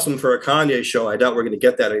would be awesome for a Kanye show. I doubt we're going to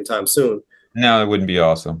get that anytime soon. no, it wouldn't be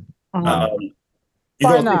awesome. Uh-huh. You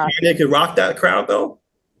Why don't not? think Kanye could rock that crowd, though?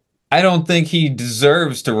 I don't think he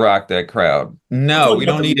deserves to rock that crowd. No, talking we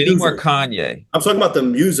about don't the need any more music. Kanye. I'm talking about the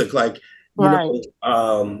music, like, you Right.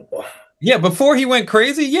 know, Yeah, before he went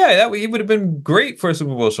crazy, he would have been great for a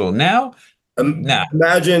Super Bowl show. Now, nah.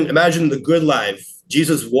 imagine The Good Life,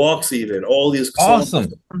 Jesus Walks, even all these songs.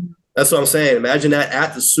 Awesome. That's what I'm saying. Imagine that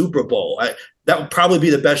at the Super Bowl. That would probably be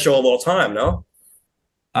the best show of all time, no?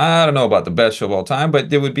 I don't know about the best show of all time,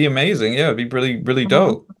 but it would be amazing. Yeah, it'd be really, really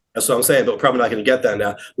dope. That's what I'm saying, but we're probably not going to get that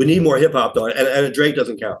now. We need more hip hop, though, and a Drake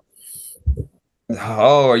doesn't count.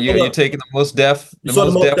 Oh, are you taking the most deaf, You the saw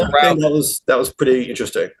the most most deaf thing, route? that was pretty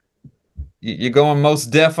interesting. You're going most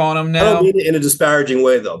deaf on him I now? don't mean it in a disparaging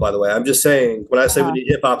way, though. By the way, I'm just saying when I say we need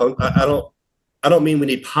hip hop, I don't mean we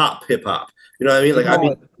need pop hip hop. You know what I mean? Like I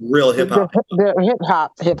mean real hip hop.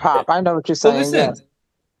 The hip hop. I know what you're So saying.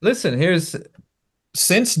 listen, yes. listen.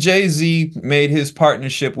 since Jay-Z made his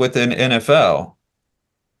partnership with an NFL,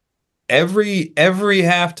 every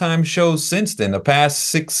halftime show since then, the past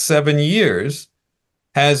 6, 7 years,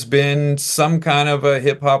 has been some kind of a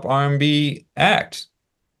hip hop R&B act.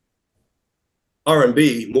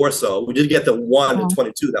 R&B more so. We did get the one in Mhm.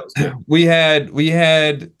 22 that was good. We had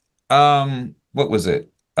what was it?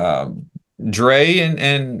 Dre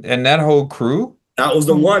and that whole crew. That was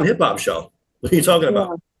the one hip hop show. What are you talking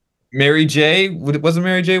about? Mary J. Wasn't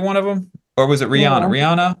Mary J. one of them? Or was it Rihanna?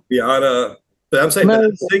 Rihanna? Rihanna. But I'm saying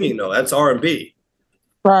that's singing though. That's R&B.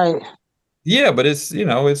 Right. Yeah, but it's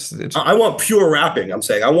it's. I want pure rapping. I'm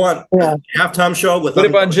saying I want a halftime show with. What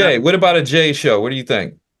about Jay? What about a Jay show? What do you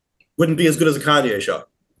think? Wouldn't be as good as a Kanye show.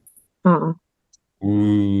 Mm-mm.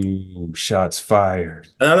 Ooh, shots fired.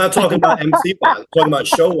 And I'm not talking about MC wise. I'm talking about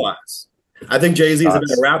show wise. I think Jay-Z is a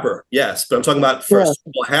better rapper, yes, but I'm talking about first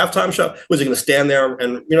halftime show. Was he going to stand there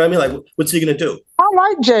and you know what I mean? Like, what's he going to do? I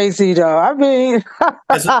like Jay-Z though. I mean,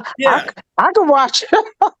 I could watch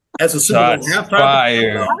it. As a Super Bowl halftime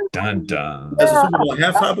fire. Dun dun. As a Super Bowl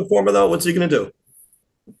halftime performer, though, what's he going to do?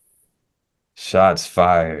 Shots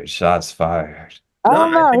fired. Shots fired. I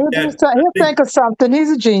don't know. He'll think of something.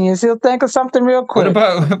 He's a genius. He'll think of something real quick.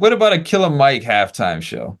 What about a Killer Mike halftime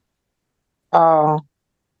show? Oh.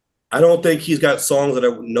 I don't think he's got songs that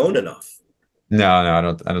are known enough. No, I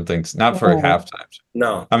don't think so. Not for a halftime show.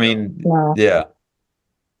 No. I mean, yeah.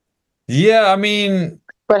 I mean,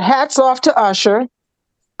 but hats off to Usher.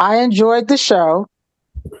 I enjoyed the show.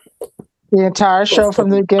 The entire show from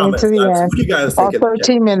the beginning to the end. What do you guys think? All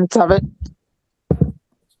 13 minutes of it.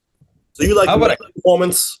 So you like the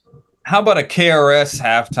performance? How about a KRS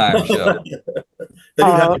halftime show? Then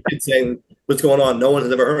you have the kid saying, "What's going on? No one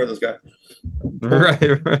has ever heard of this guy."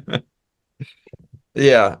 Right.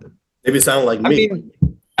 Yeah. Maybe it sounded like me. I mean,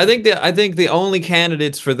 I think the only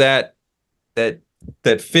candidates for that fit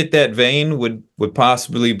that vein would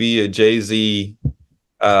possibly be a Jay-Z,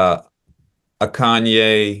 a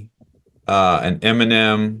Kanye, an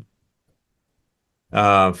Eminem,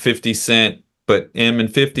 50 Cent, but M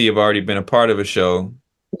and 50 have already been a part of a show.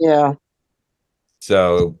 Yeah.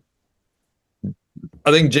 So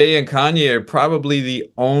I think Jay and Kanye are probably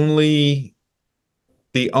the only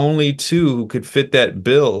two who could fit that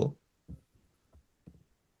bill.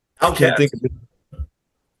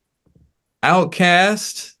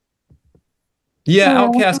 Outkast. Yeah,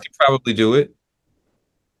 Outkast could probably do it.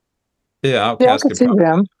 Yeah, Outkast I could see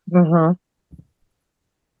them. Mm-hmm.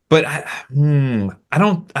 But I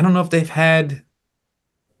don't know if they've had.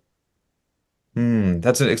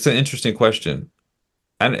 It's an interesting question.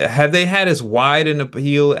 And have they had as wide an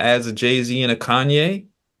appeal as a Jay-Z and a Kanye?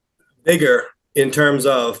 Bigger in terms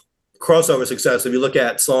of crossover success. If you look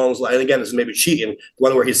at songs like, and again, this is maybe cheating,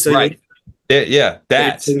 one where he's singing. Right. Yeah,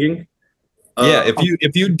 that singing. Yeah,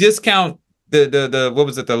 if you discount the what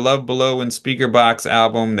was it, the Love Below and Speaker Box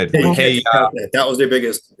album that that was their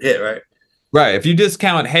biggest hit, right? Right. If you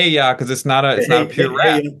discount Hey Ya because it's not a pure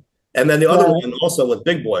rap. And then the other one also with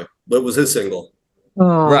Big Boy, what was his single?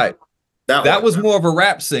 Right. That was more of a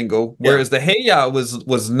rap single, whereas the Hey Ya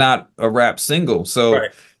was not a rap single. So all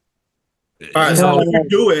right, so if you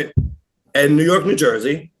do it in New York, New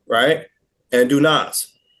Jersey, right? And do Nas.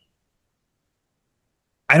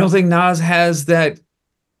 I don't think Nas has that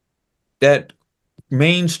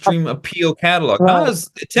mainstream appeal catalog. Nas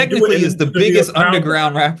technically is the biggest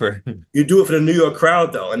underground rapper. You do it for the New York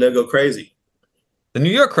crowd though, and they'll go crazy. The New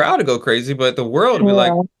York crowd would go crazy, but the world would be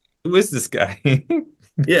like, who is this guy?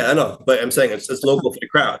 Yeah, I know, but I'm saying it's local for the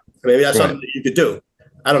crowd. Maybe that's something that you could do.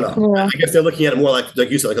 I don't know. I guess they're looking at it more like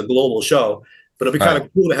you said, like a global show. But it'd be kind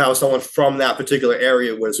of cool to have someone from that particular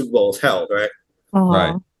area where the Super Bowl is held, right?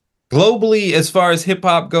 Right. Globally, as far as hip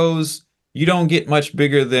hop goes, you don't get much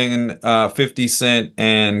bigger than 50 Cent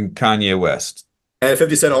and Kanye West. And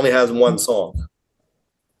 50 Cent only has one song.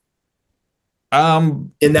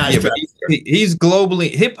 In that, he's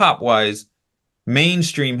globally hip hop wise,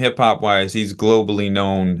 mainstream hip hop wise, he's globally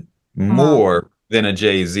known more than a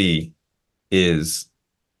Jay-Z is.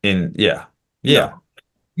 Are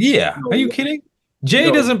you kidding? Jay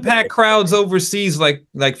doesn't pack crowds overseas like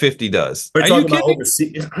 50 does. We're talking about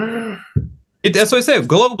overseas. That's what I said.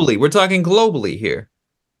 Globally, we're talking globally here.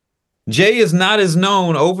 Jay is not as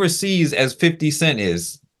known overseas as 50 Cent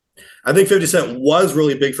is. I think 50 Cent was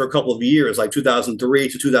really big for a couple of years, like 2003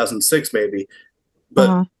 to 2006, maybe.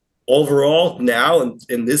 But overall, now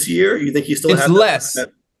in this year, you think he still has less?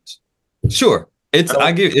 Sure,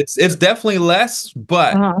 it's definitely less,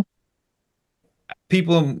 but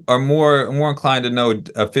people are more inclined to know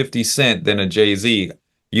a 50 Cent than a Jay-Z.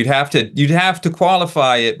 You'd have to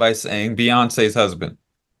qualify it by saying Beyonce's husband.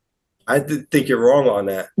 think you're wrong on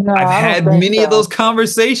that. No, I've I don't had think many so. of those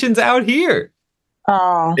conversations out here.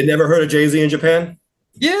 Oh, They never heard of Jay-Z in Japan?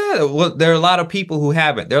 Yeah, well, there are a lot of people who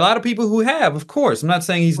haven't. There are a lot of people who have, of course. I'm not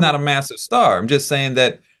saying he's not a massive star. I'm just saying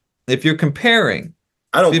that if you're comparing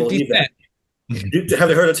I don't 50 believe that. Cent, Have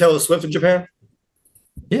they heard of Taylor Swift in Japan?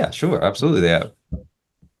 yeah, sure, absolutely they have.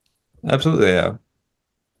 Absolutely they have.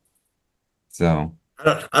 So,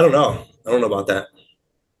 I don't know. I don't know about that.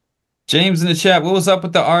 James in the chat, what was up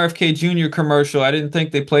with the RFK Jr. commercial? I didn't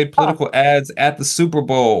think they played political ads at the Super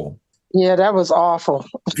Bowl. yeah, that was awful.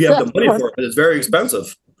 If you have the money for it, but it's very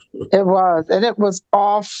expensive. It was, and it was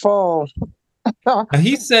awful. Now,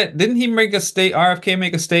 he said, didn't he make RFK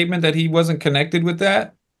make a statement that he wasn't connected with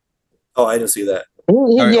that? Oh, I didn't see that.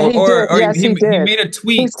 Yeah, he did. Yes, he he did. made a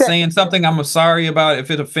tweet said, saying something I'm sorry about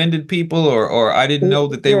if it offended people, or I didn't know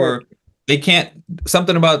that they can't,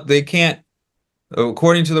 something about they can't,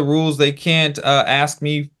 according to the rules, they can't ask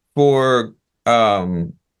me for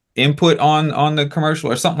input on the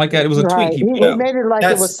commercial or something like that. It was a tweet he put He out. made it like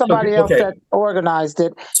it was somebody else that organized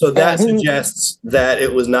it. So that suggests that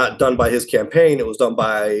it was not done by his campaign. It was done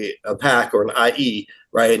by a PAC or an IE,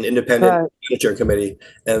 right? An independent expenditure committee.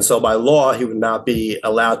 And so by law, he would not be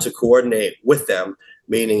allowed to coordinate with them,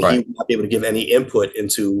 meaning he would not be able to give any input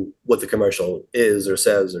into what the commercial is or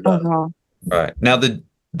says or does. Right. Now,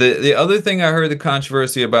 the other thing I heard the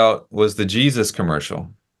controversy about was the Jesus commercial.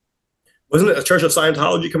 Wasn't it a Church of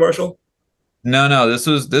Scientology commercial? No. This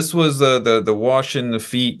was the washing the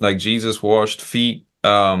feet, like Jesus washed feet.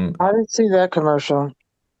 I didn't see that commercial.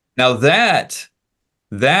 Now that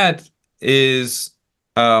is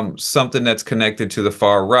something that's connected to the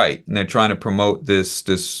far right, and they're trying to promote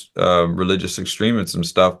this religious extremism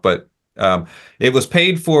stuff. But it was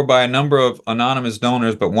paid for by a number of anonymous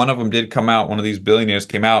donors, but one of them did come out. One of these billionaires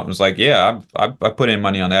came out and was like, "Yeah, I put in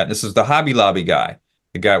money on that." And this is the Hobby Lobby guy.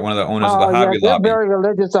 The guy, one of the owners of the Hobby Lobby. They're very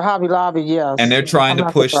religious, the Hobby Lobby, yes. And they're trying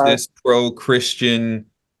to push this pro-Christian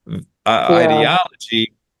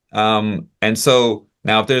ideology. And so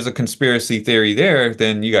now if there's a conspiracy theory there,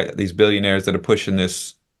 then you got these billionaires that are pushing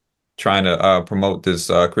this, trying to promote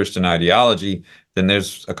this Christian ideology, then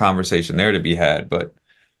there's a conversation there to be had. But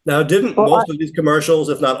now, didn't most of these commercials,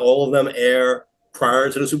 if not all of them, air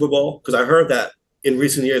prior to the Super Bowl? Because I heard that in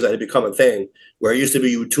recent years that had become a thing where it used to be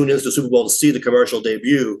you would tune into the Super Bowl to see the commercial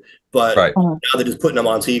debut, but now they're just putting them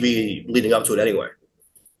on TV leading up to it anyway.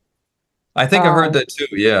 I think I heard that too.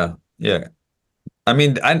 Yeah. I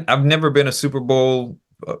mean, I've never been a Super Bowl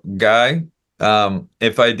guy.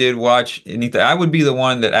 If I did watch anything, I would be the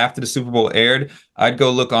one that after the Super Bowl aired, I'd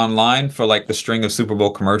go look online for like the string of Super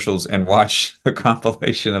Bowl commercials and watch a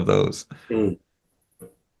compilation of those. Well,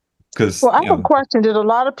 I have a question. Did a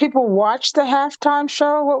lot of people watch the halftime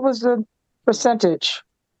show? What was the percentage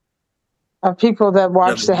of people that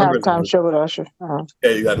watched the halftime show with Usher?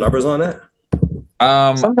 Yeah, you got numbers on that?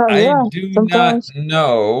 I do not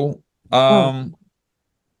know.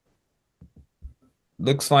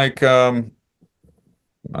 Looks like let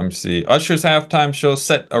me see. Usher's halftime show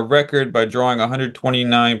set a record by drawing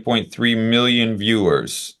 129.3 million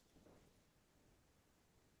viewers.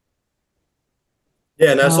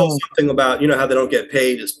 Yeah, and I saw something about, how they don't get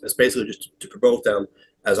paid. It's basically just to promote them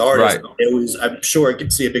as artists. Right. I'm sure I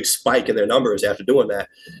could see a big spike in their numbers after doing that.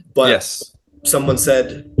 But someone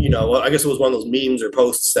said, well, I guess it was one of those memes or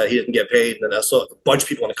posts that he didn't get paid. And then I saw a bunch of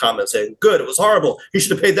people in the comments saying, good, it was horrible. He should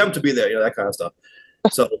have paid them to be there, that kind of stuff.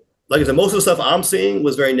 So, like I said, most of the stuff I'm seeing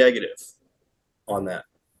was very negative on that.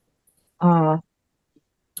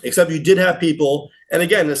 Except you did have people, and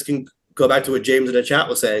again, this can go back to what James in the chat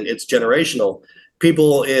was saying, it's generational.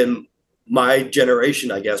 People in my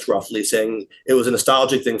generation, I guess, roughly saying it was a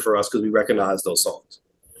nostalgic thing for us because we recognize those songs.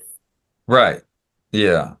 Right.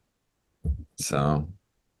 Yeah. So.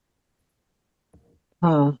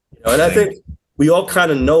 And I think we all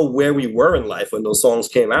kind of know where we were in life when those songs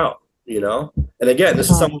came out, And again,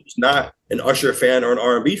 this is someone who's not an Usher fan or an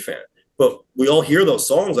R&B fan, but we all hear those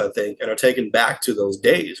songs, I think, and are taken back to those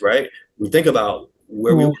days, right? We think about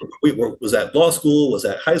where we were, was that law school? Was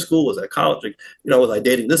that high school? Was that college? Like, was I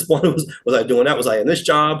dating this one? Was I doing that? Was I in this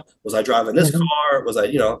job? Was I driving this car? Was I,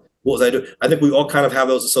 what was I doing? I think we all kind of have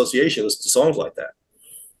those associations to songs like that.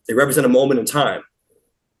 They represent a moment in time.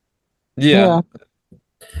 Yeah.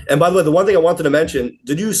 And by the way, the one thing I wanted to mention,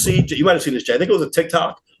 did you see, you might have seen this, Jay, I think it was a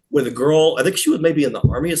TikTok where the girl, I think she was maybe in the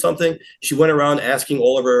army or something. She went around asking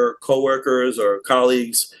all of her coworkers or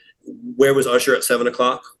colleagues, where was Usher at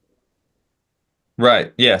 7:00?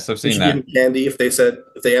 Right. Yes, I've seen that. Candy if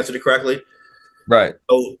they answered it correctly. Right.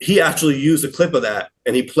 So he actually used a clip of that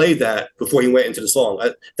and he played that before he went into the song.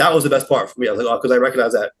 That was the best part for me. I was like, because I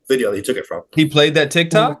recognize that video that he took it from. He played that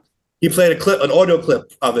TikTok? He played an audio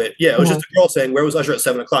clip of it. Yeah, it was Yeah. just a girl saying, "Where was Usher at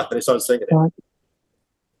 7 o'clock?" Then he started singing it. Right.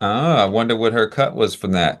 Ah, I wonder what her cut was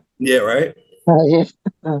from that. Yeah, right. Yeah.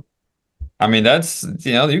 I mean, that's,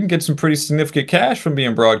 you can get some pretty significant cash from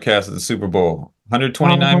being broadcast at the Super Bowl.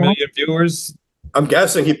 129 million viewers. I'm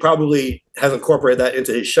guessing he probably has incorporated that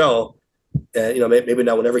into his show, and maybe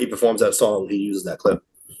now whenever he performs that song, he uses that clip.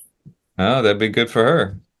 Oh, that'd be good for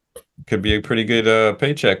her. Could be a pretty good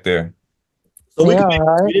paycheck there. So Yeah, we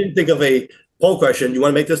right. didn't think of a poll question. You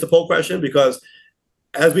want to make this the poll question? Because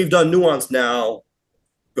as we've done nuance now,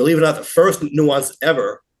 believe it or not, the first nuance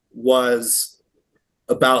ever was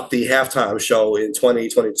about the halftime show in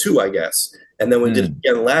 2022, I guess. And then we did it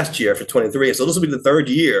again last year for 23. So this will be the third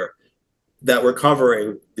year that we're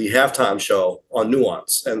covering the halftime show on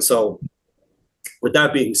nuance. And so with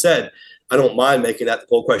that being said, I don't mind making that the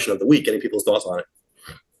poll question of the week, getting people's thoughts on it.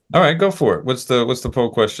 All right, go for it. What's the poll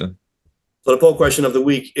question? So the poll question of the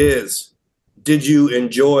week is, did you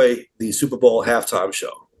enjoy the Super Bowl halftime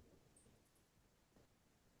show?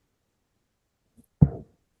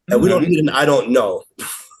 And we don't need an I don't know.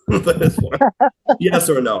 Yes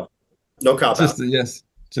or no? No cop out. Just a yes.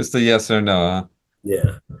 Just a yes or no, huh?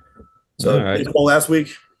 Yeah. So all right. Poll last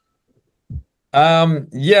week?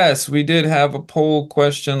 Yes, we did have a poll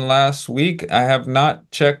question last week. I have not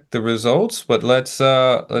checked the results, but let's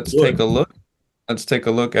take a look. Let's take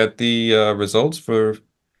a look at the results for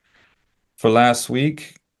last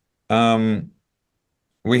week. We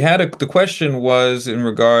had the question was in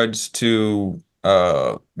regards to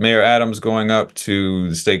Mayor Adams going up to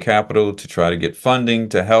the state capitol to try to get funding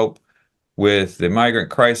to help with the migrant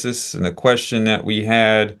crisis. And the question that we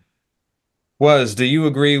had was, do you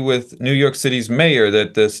agree with New York City's mayor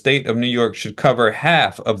that the state of New York should cover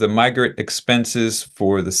half of the migrant expenses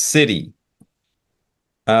for the city?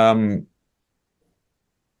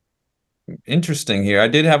 Interesting here. I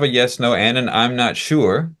did have a yes, no, and an I'm not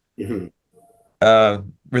sure.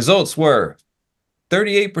 Results were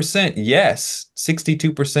 38% yes,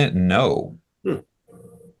 62% no.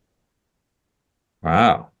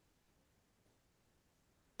 Wow.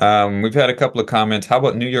 We've had a couple of comments. How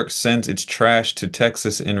about New York sends its trash to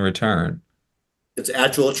Texas in return? It's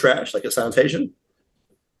actual trash, like a sanitation?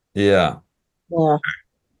 Yeah. Yeah.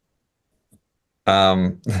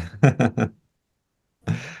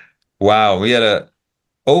 Wow, we had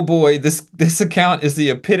oh boy, this account is the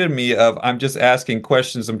epitome of I'm just asking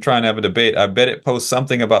questions, I'm trying to have a debate. I bet it posts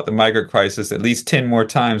something about the migrant crisis at least 10 more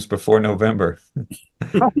times before November.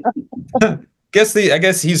 I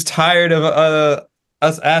guess he's tired of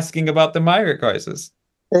us asking about the migrant crisis.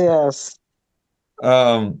 Yes.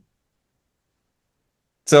 But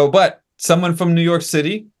someone from New York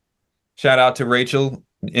City, shout out to Rachel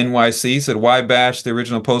NYC, said, why bash the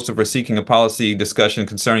original poster for seeking a policy discussion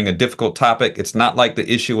concerning a difficult topic? It's not like the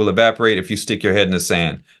issue will evaporate if you stick your head in the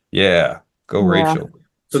sand. Yeah, go Rachel.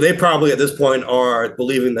 So they probably at this point are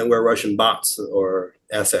believing that we're Russian bots or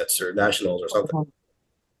assets or nationals or something.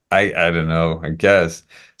 I don't know, I guess.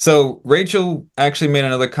 So Rachel actually made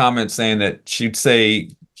another comment saying that she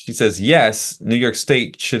says, yes, New York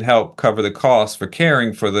State should help cover the costs for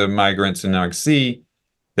caring for the migrants in New York City.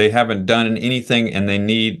 They haven't done anything and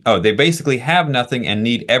they basically have nothing and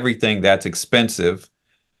need everything that's expensive.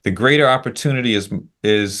 The greater opportunity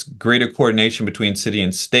is greater coordination between city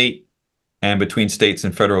and state and between states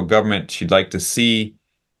and federal government. She'd like to see,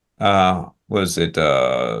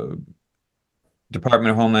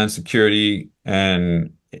 Department of Homeland Security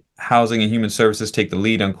and Housing and Human Services take the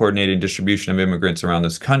lead on coordinating distribution of immigrants around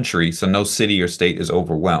this country, so no city or state is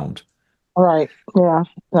overwhelmed. Right. Yeah.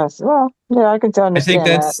 Yes. Well, yeah, I can tell. I think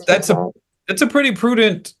that's a pretty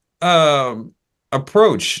prudent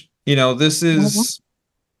approach. This is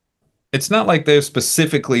it's not like they're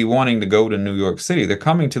specifically wanting to go to New York City. They're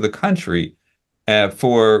coming to the country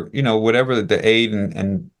for whatever the aid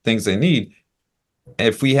and things they need.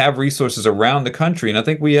 If we have resources around the country, and I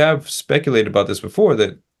think we have speculated about this before,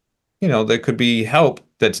 that there could be help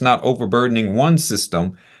that's not overburdening one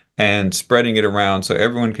system and spreading it around so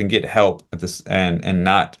everyone can get help at this and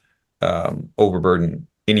not overburden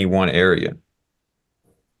any one area.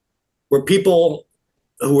 Were people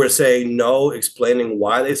who were saying no explaining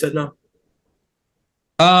why they said no?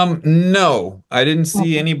 No, I didn't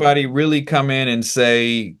see anybody really come in and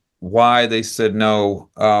say why they said no.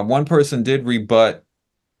 One person did rebut,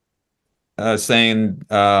 saying,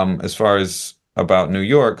 as far as about New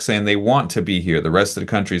York, saying they want to be here. The rest of the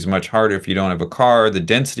country is much harder if you don't have a car. The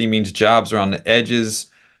density means jobs are on the edges.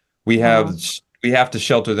 We have to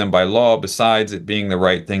shelter them by law, besides it being the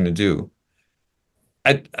right thing to do.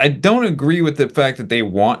 I don't agree with the fact that they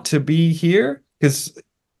want to be here, because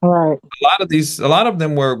Right. A lot of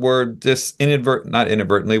them were just not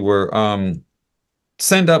inadvertently, were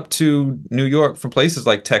sent up to New York from places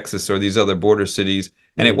like Texas or these other border cities,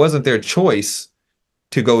 and it wasn't their choice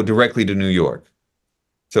to go directly to New York.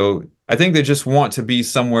 So I think they just want to be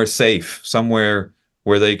somewhere safe, somewhere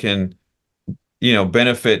where they can,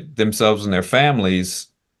 benefit themselves and their families.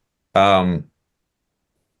 Um,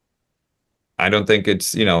 I don't think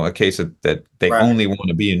it's, a case that they Right. only want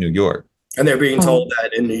to be in New York. And they're being Mhm. told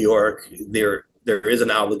that in New York, there is an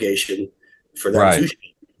obligation for them to Right. ship,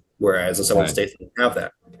 whereas in some of the Right. states they don't have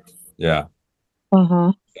that. Yeah.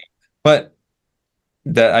 Mhm. But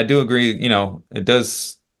that I do agree, it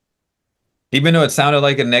does, even though it sounded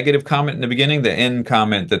like a negative comment in the beginning, the end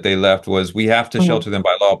comment that they left was, we have to Mhm. shelter them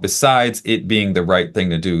by law, besides it being the right thing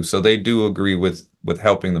to do. So they do agree with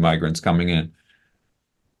helping the migrants coming in.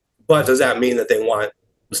 But does that mean that they want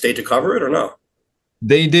the state to cover it or no?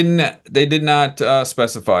 They did not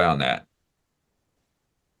specify on that.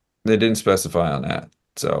 They didn't specify on that.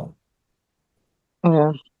 So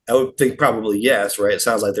Yeah. I would think probably yes, right? It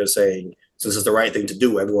sounds like they're saying since it's the right thing to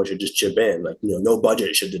do, everyone should just chip in. Like, no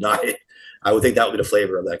budget should deny it. I would think that would be the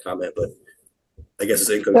flavor of that comment, but I guess it's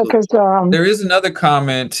inconclusive. Because there is another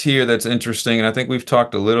comment here that's interesting, and I think we've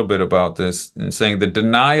talked a little bit about this, and saying the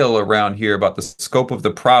denial around here about the scope of the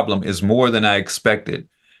problem is more than I expected.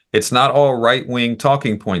 It's not all right-wing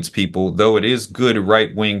talking points, people, though it is good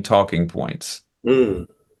right-wing talking points. Mm.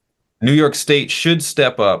 New York State should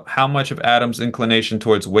step up. How much of Adams' inclination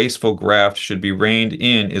towards wasteful graft should be reined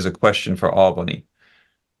in is a question for Albany.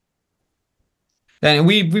 And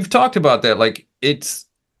we've talked about that. Like it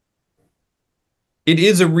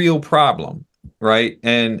is a real problem, right?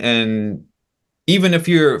 And even if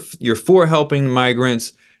you're for helping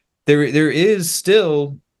migrants, there is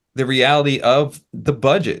still the reality of the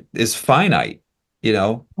budget is finite.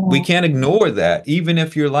 We can't ignore that. Even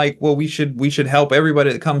if you're like, well, we should help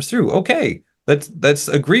everybody that comes through. Okay, let's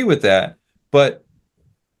agree with that. But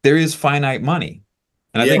there is finite money,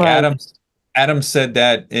 and I Yeah. think Right. Adams said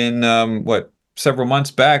that in several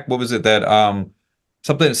months back. What was it that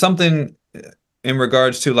something in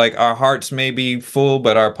regards to, like, our hearts may be full,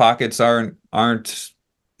 but our pockets aren't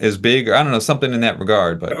as big, or I don't know, something in that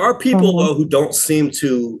regard. But There are people though who don't seem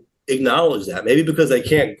to acknowledge that, maybe because they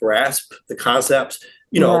can't grasp the concepts.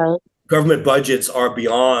 Right. Government budgets are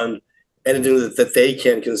beyond anything that they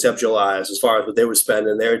can conceptualize as far as what they would spend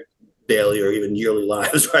in their daily or even yearly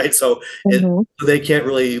lives, right? So Mhm. they can't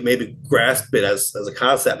really maybe grasp it as a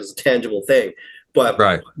concept, as a tangible thing. But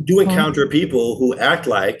right, do encounter people who act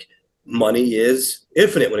like money is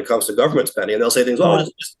infinite when it comes to government spending, and they'll say things, "Oh, Right.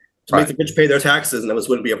 just make the rich pay their taxes, and this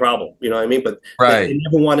wouldn't be a problem." You know what I mean? But they right,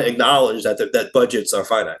 never want to acknowledge that budgets are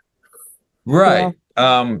finite. Yeah. right.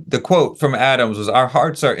 The quote from Adams was, "Our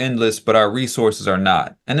hearts are endless, but our resources are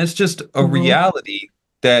not," and it's just a Mhm. reality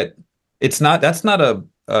that it's not. That's not a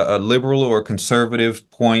liberal or conservative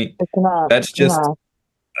point. It's not. That's just No.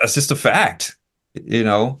 that's just a fact. You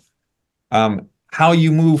know, how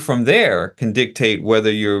you move from there can dictate what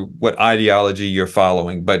ideology you're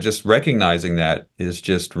following. But just recognizing that is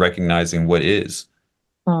just recognizing what is.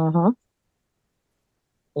 Mhm.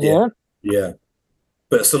 Yeah, Yeah. yeah.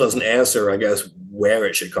 But it still doesn't answer, I guess, where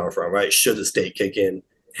it should come from, right? Should the state kick in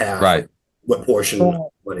half? Right. What portion Right.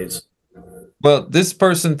 monies? Well, this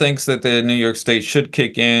person thinks that the New York State should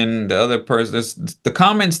kick in. The other person, the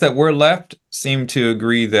comments that were left seem to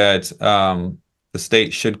agree that the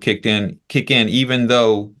state should kick in, even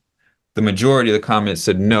though the majority of the comments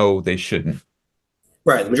said no, they shouldn't.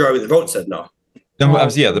 Right. The majority of the vote said no.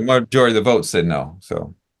 Right. Yeah, the majority of the vote said no.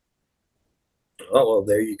 So Oh, well,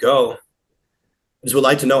 there you go. I just would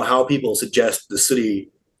like to know how people suggest the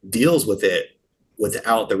city deals with it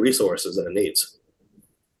without the resources that it needs.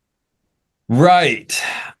 right,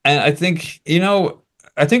 and I think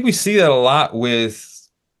we see that a lot with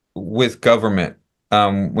government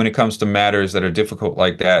when it comes to matters that are difficult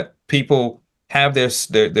like that. People have their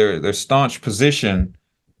staunch position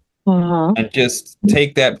Mhm. and just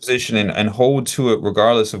take that position and hold to it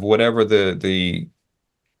regardless of whatever the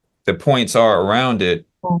points are around it,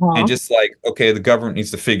 and Mhm. just like, okay, the government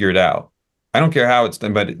needs to figure it out. I don't care how it's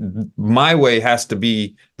done, but my way has to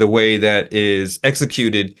be the way that is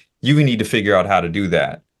executed. You need to figure out how to do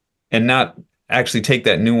that, and not actually take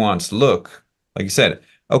that nuanced look. Like you said,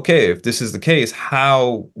 okay, if this is the case,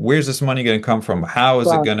 where's this money going to come from? How is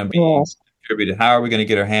it Right. going to be Yes. distributed? How are we going to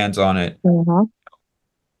get our hands on it? Mhm.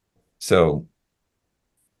 So,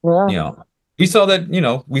 Yeah. we saw that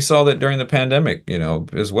during the pandemic,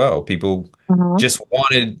 as well. People Mhm. just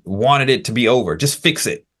wanted it to be over. Just fix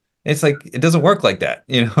it. It's like it doesn't work like that,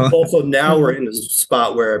 you know. Also, now we're in this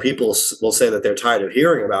spot where people will say that they're tired of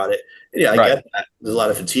hearing about it. Yeah, I Right, get that. There's a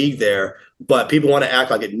lot of fatigue there, but people want to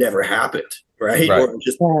act like it never happened, right? right, Or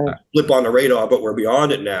just Right. flip on the radar, but we're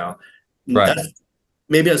beyond it now. right. That's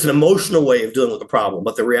maybe that's an emotional way of dealing with the problem,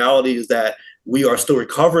 but the reality is that we are still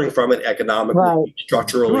recovering from it economically, Right.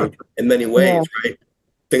 structurally, Sure. in many Yeah. ways, right?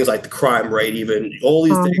 Things like the crime rate, even all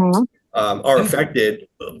these things Mm-hmm. are Yeah. affected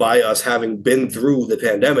by us having been through the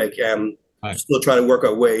pandemic and Right. still trying to work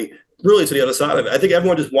our way really to the other side of it. I think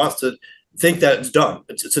everyone just wants to think that it's done.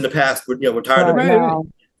 It's in the past. We're tired of Right it. Right. now,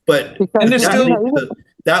 But because And there's that you still know,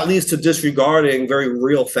 that leads to disregarding very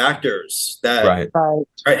real factors that right. right.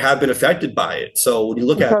 right, have been affected by it. So when you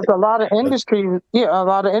look at Because a lot of a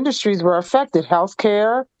lot of industries were affected.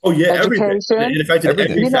 Healthcare, oh yeah, everything. education, It affected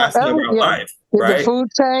Everything. every facet of our life, the right? food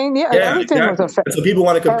chain, Yeah, everything was exactly. And affected. so people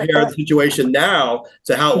want to compare the situation now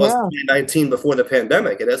to how it was in Yeah, 2019 before the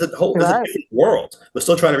pandemic. And it's a right, different world. We're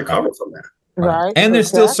still trying to recover from that. Right. right, And there's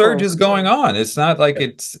still exactly. surges going on. It's not like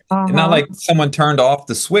not Uh-huh. like someone turned off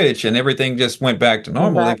the switch and everything just went back to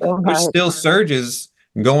normal. Right, Like, there's right, still surges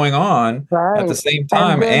going on at the right. same And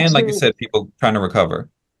time. then And like you to said, people trying to recover.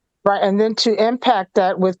 right, and then to impact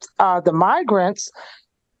that with the migrants,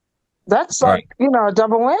 that's Right. like, a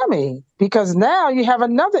double whammy because now you have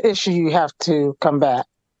another issue you have to combat.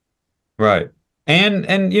 Right. And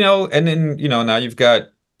and then, now you've got a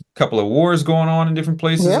couple of wars going on in different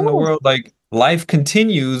places Yeah, in the world. Like life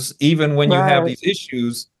continues even when you have right. these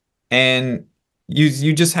issues, and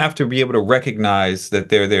you just have to be able to recognize that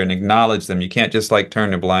they're there and acknowledge them. You can't just like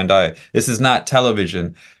turn a blind eye. This is not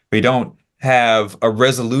television. We don't have a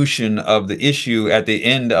resolution of the issue at the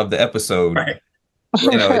end of the episode. Right.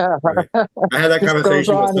 You know, Right. I had that This goes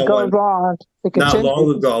conversation with on, it goes someone on, it not long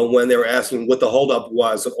continues. ago when they were asking what the holdup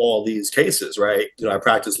was of all these cases, right? I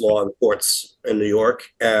practice law in the courts in New York.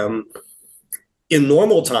 In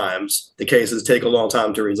normal times, the cases take a long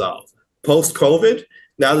time to resolve. Post COVID,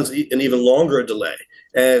 now there's an even longer delay.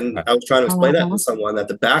 And right. I was trying to explain that Uh-huh. to someone that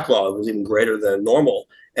the backlog was even greater than normal.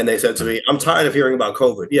 And they said to me, I'm tired of hearing about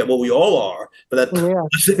COVID. Yeah, well, we all are, but Yeah,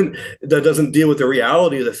 that doesn't deal with the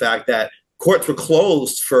reality of the fact that courts were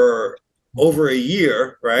closed for over a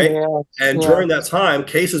year, right? yeah, And yeah. during that time,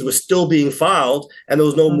 cases were still being filed and there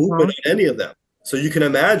was no movement on any of them. So you can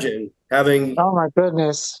imagine having Oh my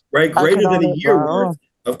goodness. right I greater could than a only, year worth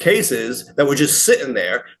of cases that were just sitting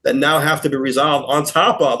there that now have to be resolved on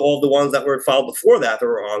top of all the ones that were filed before that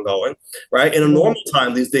were ongoing, right? In a yeah. normal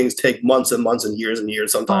time, these things take months and months and years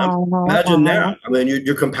sometimes. Uh-huh, Imagine uh-huh. now. I mean,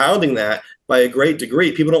 you're compounding that by a great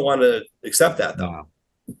degree. People don't want to accept that though. No.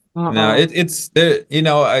 No, Uh-uh. it's there,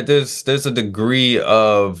 there's a degree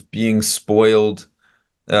of being spoiled.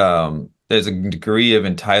 There's a degree of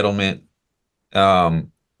entitlement.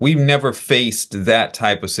 We've never faced that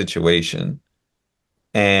type of situation,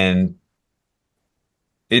 and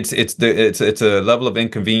it's a level of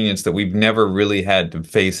inconvenience that we've never really had to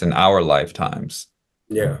face in our lifetimes.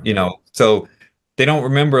 Yeah. So they don't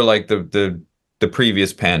remember like the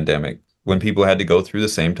previous pandemic when people had to go through the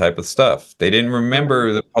same type of stuff. They didn't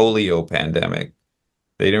remember the polio pandemic.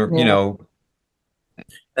 They didn't, Yeah.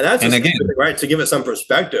 And that's and just again, right to give it some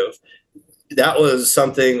perspective. That was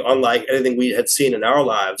something unlike anything we had seen in our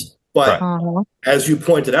lives. But right, Uh-huh. as you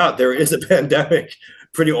pointed out, there is a pandemic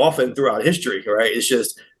pretty often throughout history, right? It's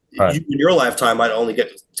just right, you in your lifetime might only get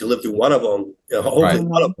to live through one of them, hopefully right.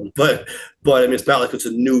 one of them. But I mean, it's not like it's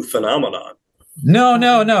a new phenomenon. No,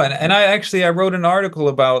 no, no. And I wrote an article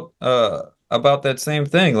about that same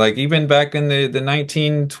thing. Like even back in the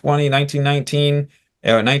 1920, 1919,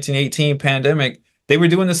 1918 pandemic, they were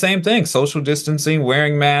doing the same thing, social distancing,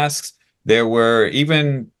 wearing masks. There were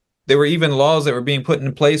even laws that were being put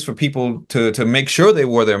in place for people to make sure they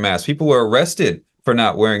wore their masks. People were arrested for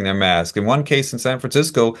not wearing their mask. In one case in San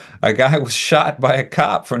Francisco, a guy was shot by a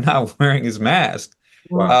cop for not wearing his mask.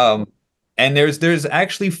 Wow. And there's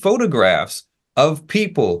actually photographs of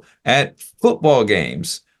people at football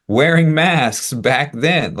games wearing masks back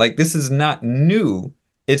then. Like this is not new.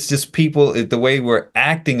 It's just people, the way we're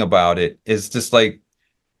acting about it is just like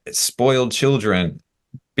spoiled children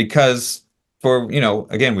because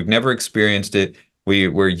again, we've never experienced it.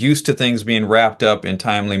 We're used to things being wrapped up in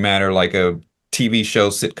timely manner, like a TV show,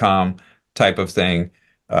 sitcom type of thing.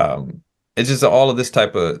 It's just all of this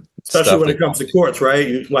type of Especially stuff when it comes to courts, right?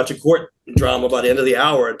 You watch a court drama by the end of the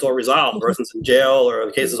hour, it's all resolved. The person's in jail or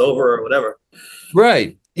the case is over or whatever.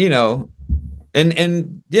 right,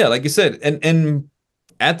 and yeah, like you said, and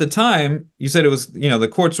at the time you said it was, the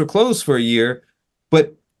courts were closed for a year,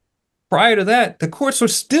 but prior to that, the courts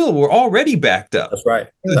were already backed up. That's right.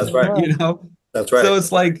 That's right. Yeah. That's right. So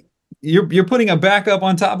it's like you're putting a backup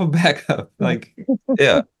on top of backup. Like,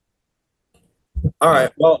 yeah. All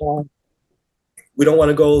right. Well, we don't want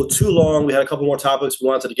to go too long. We had a couple more topics we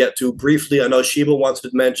wanted to get to briefly. I know Sheba wants to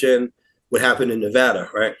mention what happened in Nevada,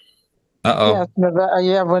 right? Uh-oh.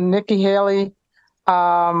 Yeah, when Nikki Haley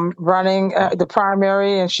running the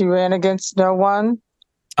primary and she ran against no one.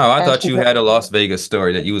 Oh, I And thought she you had a Las Vegas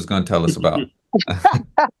story that you was going to tell us about.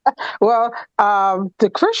 Well, the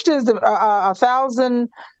Christians, 1,000,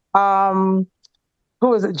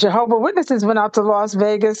 who is it? Jehovah Witnesses went out to Las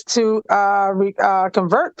Vegas to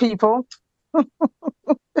convert people. That's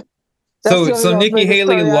the only So Las Nikki Vegas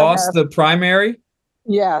Haley story I lost have. the primary.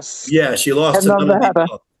 Yes. Yeah, she lost And to Nevada.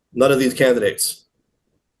 none of these candidates.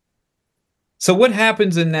 So what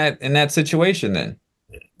happens in that situation then?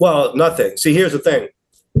 Well, nothing. See, here's the thing.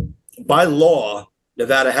 By law,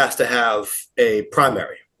 Nevada has to have a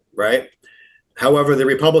primary, right? However, the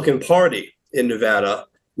Republican Party in Nevada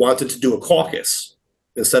wanted to do a caucus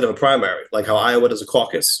instead of a primary, like how Iowa does a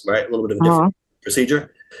caucus, right? A little bit of a different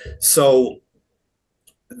procedure. So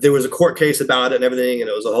there was a court case about it and everything, and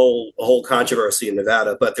it was a whole controversy in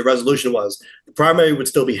Nevada. But the resolution was the primary would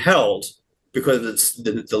still be held because it's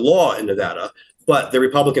the law in Nevada, but the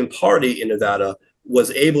Republican Party in Nevada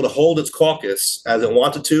was able to hold its caucus as it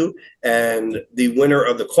wanted to, and the winner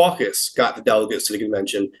of the caucus got the delegates to the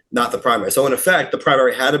convention, not the primary. So in effect, the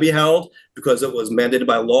primary had to be held because it was mandated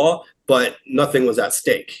by law, but nothing was at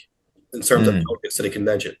stake in terms of delegates to the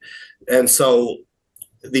convention. And so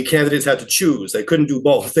the candidates had to choose. They couldn't do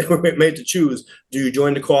both. They were made to choose, do you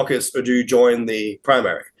join the caucus or do you join the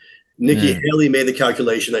primary? Nikki Haley made the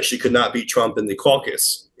calculation that she could not beat Trump in the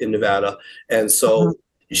caucus in Nevada, and so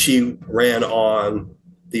she ran on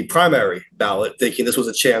the primary ballot, thinking this was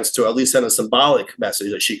a chance to at least send a symbolic message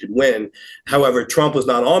that she could win. However, Trump was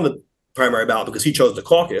not on the primary ballot because he chose the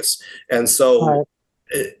caucus. And so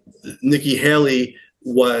Nikki Haley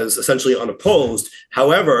was essentially unopposed.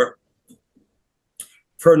 However,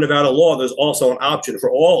 per Nevada law, there's also an option for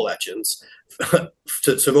all elections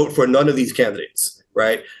to vote for none of these candidates,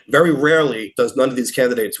 right? Very rarely does none of these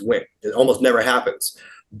candidates win. It almost never happens.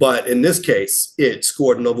 But in this case, it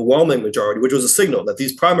scored an overwhelming majority, which was a signal that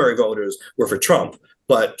these primary voters were for Trump.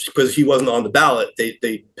 But because he wasn't on the ballot,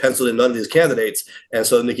 they penciled in none of these candidates. And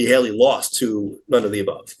so Nikki Haley lost to none of the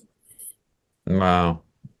above. Wow.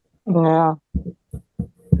 Yeah.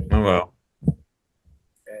 Oh, well.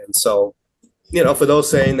 And so, for those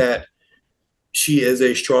saying that she is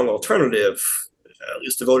a strong alternative, at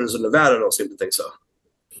least the voters in Nevada don't seem to think so.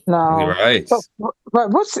 No. Right. But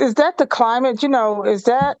is that the climate? Is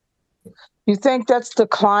that, you think that's the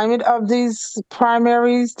climate of these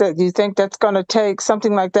primaries? That you think that's going to take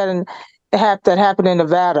something like that and have that happen in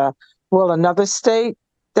Nevada? Will another state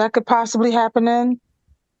that could possibly happen in?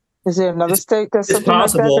 Is there another state that's something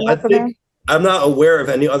possible. like that can happen in? I'm not aware of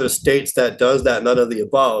any other states that does that, none of the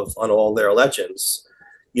above on all their elections.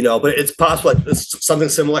 But it's possible something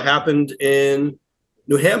similar happened in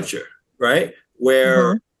New Hampshire, right?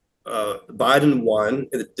 Where Biden won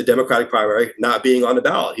the Democratic primary, not being on the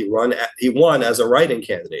ballot. He won as a write-in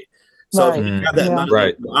candidate. So if you have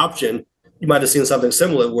that option, you might have seen something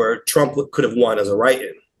similar where Trump could have won as a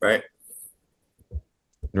write-in, right?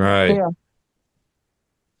 Right. Yeah.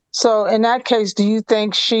 So in that case, do you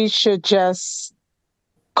think she should just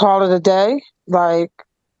call it a day? Like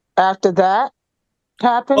after that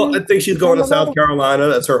happened? Well, I think she's going to South Carolina.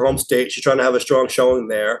 That's her home state. She's trying to have a strong showing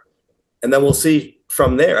there. And then we'll see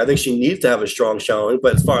from there. I think she needs to have a strong showing.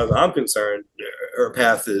 But as far as I'm concerned, her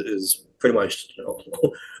path is pretty much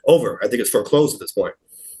over. I think it's foreclosed at this point.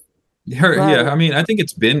 Yeah, I mean, I think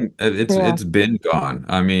it's been gone.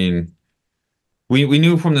 I mean, we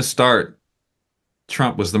knew from the start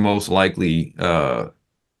Trump was the most likely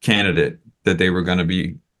candidate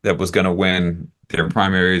that was going to win their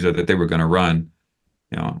primaries or that they were going to run.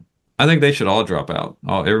 I think they should all drop out.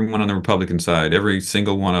 Everyone on the Republican side, every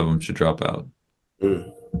single one of them should drop out.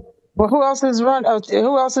 Well, who else is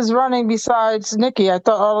running besides Nikki? I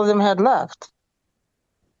thought all of them had left.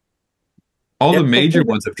 All the major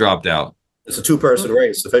ones have dropped out. It's a two-person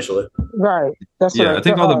race officially. Right. That's what I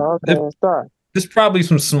think there's probably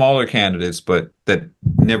some smaller candidates, but that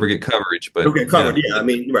never get coverage. But don't get covered. Yeah, I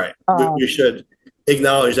mean, right. We should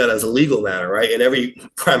acknowledge that as a legal matter, right? In every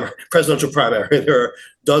presidential primary, there are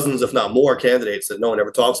dozens, if not more, candidates that no one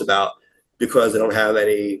ever talks about because they don't have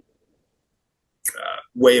any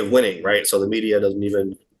way of winning, right? So the media doesn't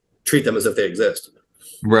even treat them as if they exist.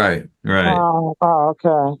 Right. Oh,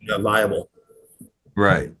 okay. Not viable.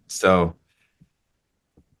 Right. So,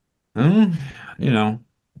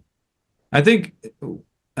 I think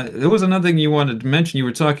There was another thing you wanted to mention. You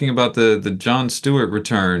were talking about the Jon Stewart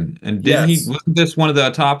return, and didn't he? Yes, Wasn't this one of the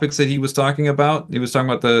topics that he was talking about? He was talking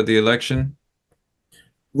about the election.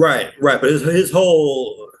 right, right. But his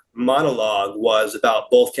whole monologue was about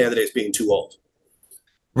both candidates being too old.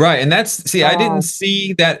 Right, and that's see, I didn't Oh,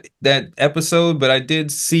 see that episode, but I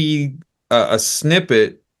did see a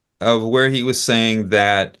snippet of where he was saying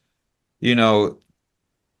that, you know,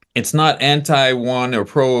 it's not anti one or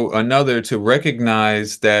pro another to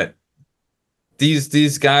recognize that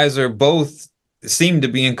these guys are both seem to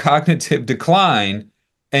be in cognitive decline,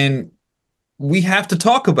 and we have to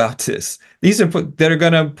talk about this. These are that are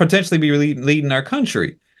going to potentially be leading our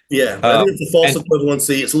country. Yeah, but I think it's a false And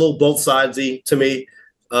equivalency. It's a little both sidesy to me.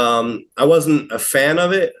 I wasn't a fan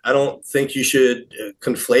of it. I don't think you should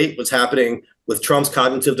conflate what's happening with Trump's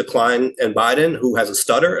cognitive decline and Biden, who has a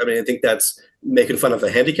stutter. I mean, I think that's making fun of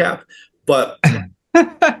a handicap. But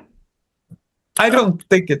I don't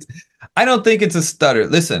think it's I don't think it's a stutter.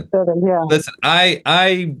 Listen, yeah. listen, I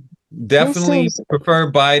He definitely seems,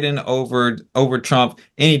 prefer Biden over Trump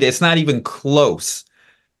any day. It's not even close.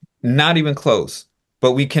 Not even close.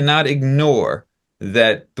 But we cannot ignore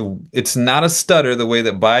that it's not a stutter the way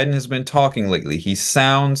that Biden has been talking lately. He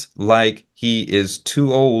sounds like he is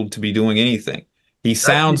too old to be doing anything. He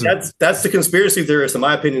sounds that's the conspiracy theorists, in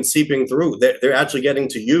my opinion, seeping through. They're actually getting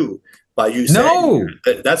to you by you saying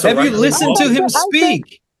no. that's a Have you right wing listened to him I think,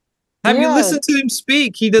 speak? Have you yeah, listened to him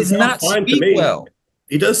speak? He He does sounds not fine to speak me. well.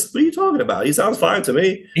 He does. What are you talking about? He sounds fine to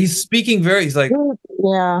me. He's speaking he's like,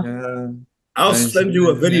 yeah. I'll send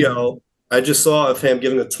you a video I just saw of him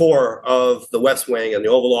giving a tour of the West Wing and the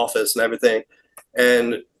Oval Office and everything,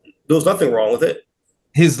 and there was nothing wrong with it.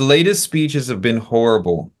 his latest speeches have been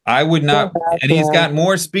horrible. I would So not, bad, and he's yeah. got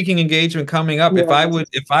more speaking engagement coming up. Yeah.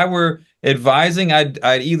 If I were advising, I'd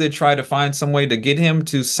either try to find some way to get him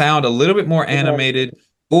to sound a little bit more animated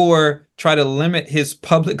or try to limit his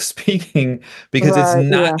public speaking because it's Right,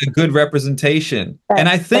 not yeah. a good representation. And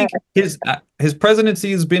I think his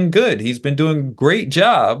presidency has been good. He's been doing a great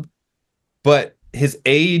job, but his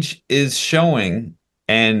age is showing,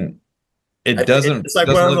 and it It's like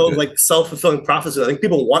one doesn't of look those good. like self-fulfilling prophecies. I think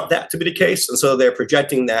people want that to be the case, and so they're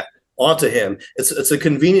projecting that onto him. It's a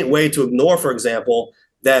convenient way to ignore, for example,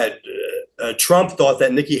 that Trump thought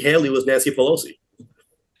that Nikki Haley was Nancy Pelosi.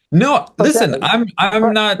 No, But listen, that, I'm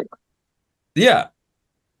but not. Yeah,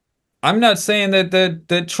 I'm not saying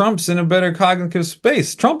that Trump's in a better cognitive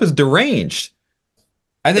space. Trump is deranged.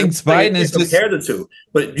 I And think I Biden is can't just compare the two,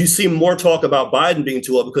 but you see more talk about Biden being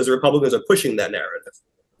too old because the Republicans are pushing that narrative.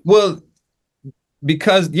 well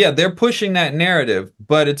because yeah, they're pushing that narrative,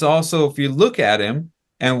 but it's also if you look at him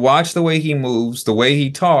and watch the way he moves, the way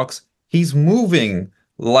he talks, he's moving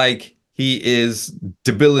like he is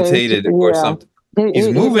debilitated or yeah. something. He's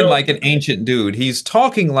He moving looks, like an ancient dude. He's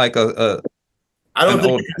talking like I an don't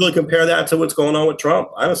think old you can really compare that to what's going on with Trump.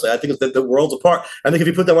 Honestly, I think the world's apart. I think if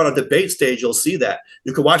you put them on a debate stage, you'll see that.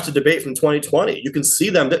 You could watch the debate from 2020. You can see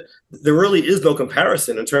them. There really is no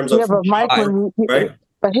comparison in terms yeah, of but Mike, I, right.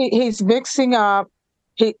 but he's mixing up.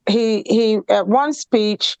 He at one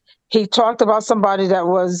speech he talked about somebody that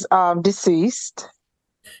was deceased.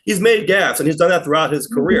 He's made gaffes, and he's done that throughout his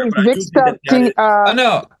career. He's But I do mixed think up that is I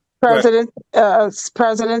know. right.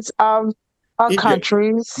 presidents of Egypt,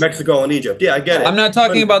 countries. Mexico, and Egypt. Yeah, I get it. I'm not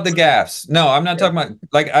talking about the gaffes. No, I'm not talking about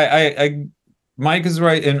like Mike is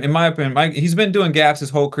right in my opinion. Mike, he's been doing gaffes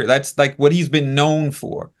his whole career. That's like what he's been known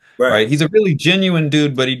for, Right. right? He's a really genuine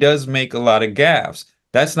dude, but he does make a lot of gaffes.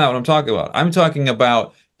 That's not what I'm talking about. I'm talking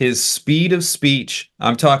about his speed of speech.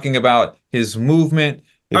 I'm talking about his movement.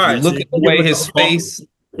 If All you right. So look you at the give way him a his cup of coffee. face,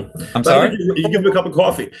 I'm But I sorry. think you give him a cup of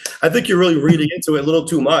coffee. I think you're really reading into it a little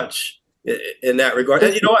too much in that regard.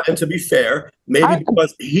 And you know what? And to be fair, maybe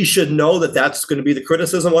because he should know that that's going to be the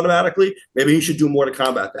criticism automatically, maybe he should do more to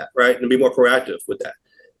combat that, right? And be more proactive with that.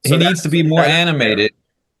 He needs to be more animated.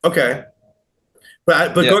 Okay.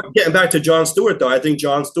 But getting back to Jon Stewart, though, I think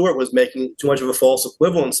Jon Stewart was making too much of a false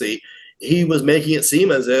equivalency. He was making it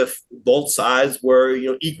seem as if both sides were,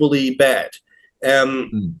 equally bad.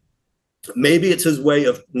 Maybe it's his way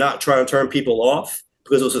of not trying to turn people off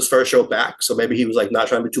because it was his first show back. So maybe he was like not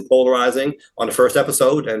trying to be too polarizing on the first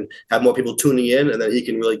episode and have more people tuning in, and then he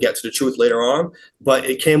can really get to the truth later on. But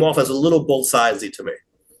it came off as a little both sidesy to me.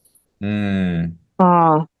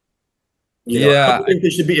 I don't think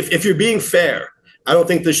this should be. If you're being fair, I don't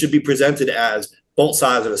think this should be presented as both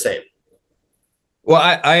sides are the same. Well,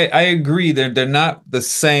 I agree. They're not the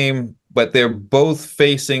same, but they're both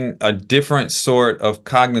facing a different sort of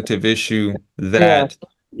cognitive issue that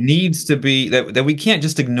needs to be that we can't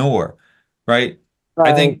just ignore, right? I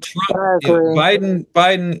Right. think Trump, I agree.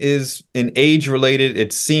 Biden is an age related.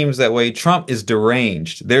 It seems that way. Trump is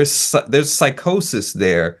deranged. There's psychosis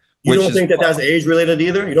there, You which don't is think that that's age related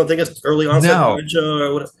either? You don't think it's early onset no, dementia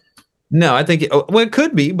or what? no. I think well, it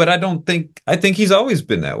could be, but I don't think. I think he's always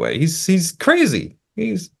been that way. He's crazy.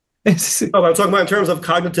 He's No, I'm talking about in terms of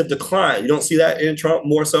cognitive decline. You don't see that in Trump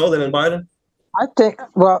more so than in Biden? I think,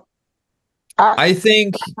 well, I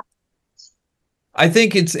think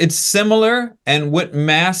it's similar, and what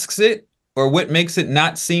masks it or what makes it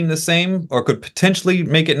not seem the same, or could potentially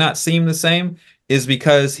make it not seem the same, is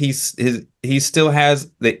because he still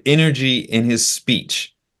has the energy in his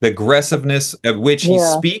speech, the aggressiveness of which he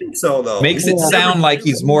yeah, speaks So though, makes it Yeah. sound like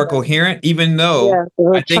he's more coherent, even though yeah,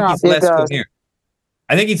 with I think Trump, he's it less does. coherent.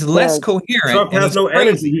 I think he's less Right. coherent, Trump and has it's no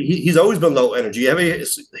crazy. energy. He's always been low energy. You ever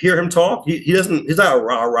hear him talk? He doesn't. He's not a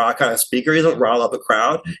rah rah kind of speaker. He doesn't rile up a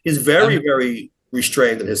crowd. He's very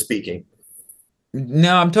restrained in his speaking.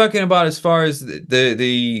 No, I'm talking about as far as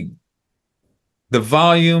the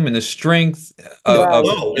volume and the strength Right. of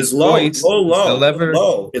Low. his It's low. voice, Low. the lever.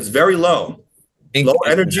 Low. It's very low. Low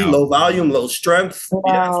energy, No, low volume, low strength.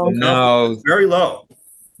 Yeah, it's No. low no, confidence. Very low.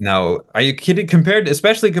 no. Are you kidding?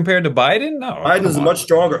 Especially compared to Biden? No, Biden is come on. much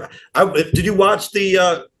stronger. Did you watch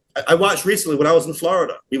the? I watched recently when I was in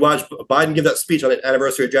Florida. We watched Biden give that speech on the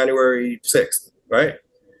anniversary of January 6th, right?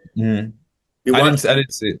 Mhm. We watched, I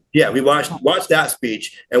didn't see it. yeah, we watched that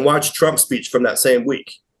speech and watched Trump's speech from that same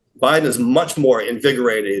week. Biden is much more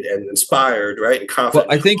invigorated and inspired, right, and Well,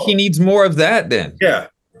 confident. I think he needs more of that then. Yeah,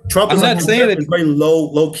 Trump I'm is not saying that- very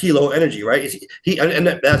low key, low energy, right?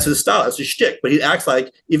 And that's his style, that's his shtick. But he acts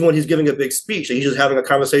like even when he's giving a big speech, he's just having a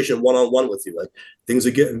conversation one on one with you, like things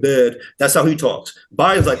are getting bad. That's how he talks.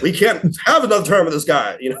 Biden's like, we can't have another term with this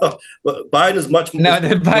guy, you know. But Biden is much more. No,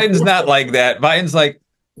 Biden's not like that. Biden's like,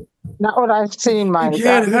 Not what I've seen, Mike. we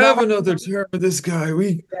can't You know, have another term with this guy.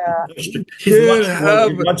 We yeah, He's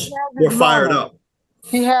can't much more fired up.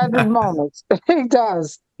 he has his moments. He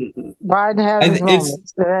does. Biden has his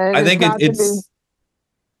moments. I think it's.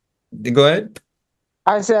 Go ahead.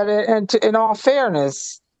 I said, and in all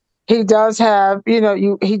fairness, he does have,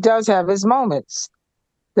 he does have his moments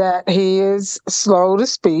that he is slow to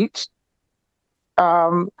speech.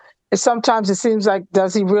 Sometimes it seems like,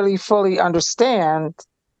 does he really fully understand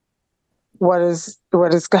what is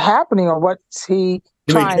happening, or what's he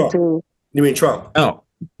trying to? You mean Trump? No,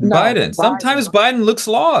 No, Biden. Sometimes Biden looks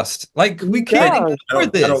lost. Like, we can't does. ignore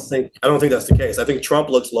this. I don't think that's the case. I think Trump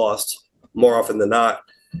looks lost more often than not.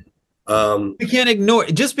 We can't ignore,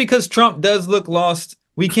 just because Trump does look lost,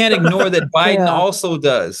 we can't ignore that Biden Yeah. also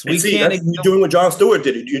does. We see, can't that's ignore. doing what John Stewart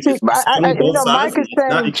did. You just Mike is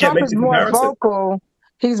saying Trump is more vocal.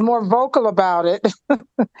 He's more vocal about it.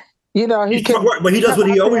 He can. But he does what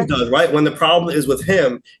he always does, right? When the problem is with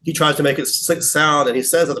him, he tries to make it sound, and he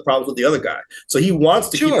says that the problem's with the other guy. So he wants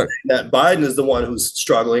to keep saying that Biden is the one who's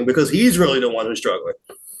struggling because he's really the one who's struggling.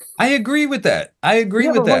 I agree with that. I agree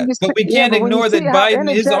with when that. you But we see- can't but when you ignore see that how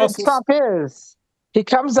Biden is energetic also. Trump is. He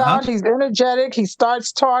comes out. He's energetic. He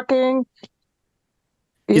starts talking.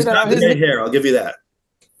 He's got the gray hair. I'll give you that.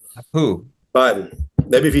 Who? Biden.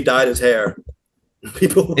 Maybe if he dyed his hair,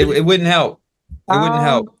 people. It wouldn't help. It wouldn't Um,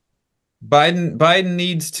 help. Biden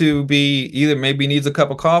needs to be maybe needs a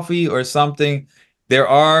cup of coffee or something.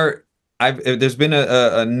 There's been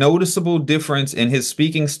a noticeable difference in his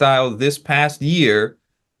speaking style this past year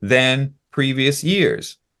than previous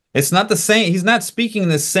years. It's not the same. He's not speaking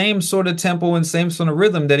the same sort of tempo and same sort of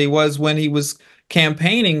rhythm that he was when he was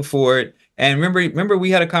campaigning for it. And remember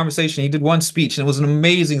we had a conversation. He did one speech, and it was an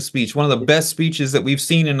amazing speech, one of the best speeches that we've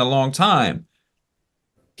seen in a long time.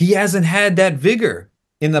 He hasn't had that vigor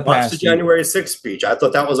in the past. Watch the January 6th speech. I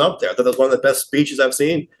thought that was up there. I thought that was one of the best speeches I've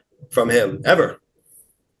seen from him ever.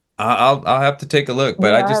 I'll have to take a look,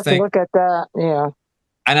 but I just think look at that. Yeah.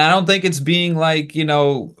 And I don't think it's being like,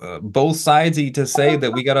 both sidesy to say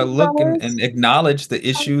that we got to look and acknowledge the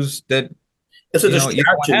issues that. It's a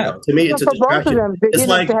distraction. To me, it's a distraction. It's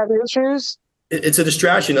like to have issues. It's a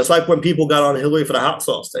distraction. It's like when people got on Hillary for the hot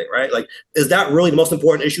sauce thing, right? Like, is that really the most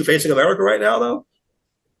important issue facing America right now, though?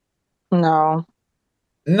 No.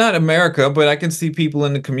 Not America, but I can see people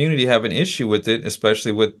in the community have an issue with it,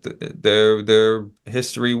 especially with their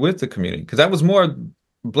history with the community. Because that was more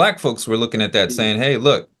black folks were looking at that saying, hey,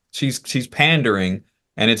 look, she's pandering,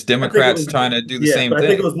 and it's Democrats trying to do the same thing. I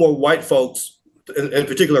think it was more white folks, in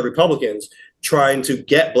particular Republicans, trying to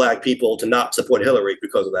get black people to not support Hillary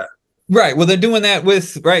because of that. Right. Well, they're doing that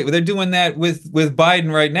with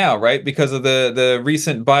Biden right now, right? Because of the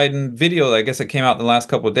recent Biden video, I guess it came out in the last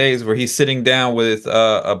couple of days, where he's sitting down with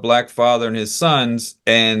a black father and his sons,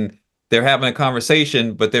 and they're having a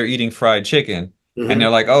conversation, but they're eating fried chicken. and Hmm. they're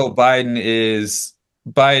like, "Oh, Biden is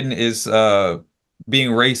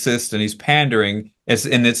being racist and he's pandering." It's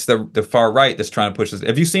the far right that's trying to push this.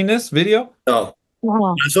 Have you seen this video? No,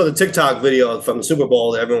 Uh-huh. I saw the TikTok video from the Super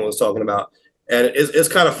Bowl that everyone was talking about, and it's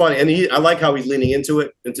kind of funny. And I like how he's leaning into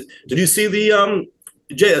it. Did you see the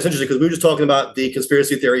Jay? That's interesting because we were just talking about the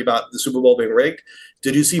conspiracy theory about the Super Bowl being rigged.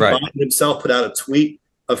 Did you see Right, Biden himself put out a tweet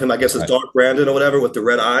of him? I guess it's right. Dark Brandon or whatever with the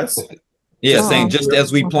red eyes. Yeah, Just saying Uh-huh. just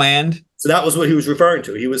as we planned. so that was what he was referring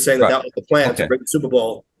to. He was saying that Right. that was the plan to Okay. bring the Super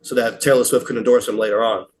Bowl so that Taylor Swift could endorse him later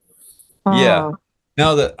on. Yeah. Uh-huh.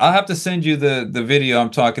 Now I'll have to send you the video I'm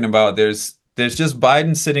talking about. There's just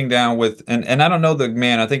Biden sitting down with and I don't know the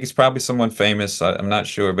man. I think he's probably someone famous. I'm not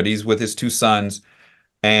sure, but he's with his two sons,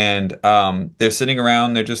 and they're sitting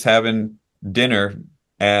around. They're just having dinner,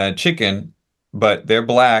 chicken, but they're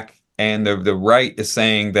black, and the right is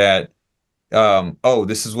saying that oh,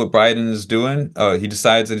 this is what Biden is doing. He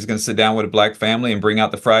decides that he's going to sit down with a black family and bring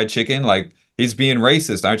out the fried chicken. Like he's being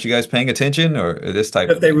racist. Aren't you guys paying attention? Or this type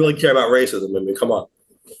If of they thing. really care about racism, I mean, come on.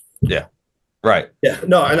 Yeah. Right. Yeah,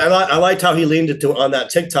 no, and I liked how he leaned into on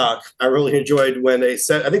that TikTok. I really enjoyed when they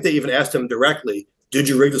said, I think they even asked him directly, "Did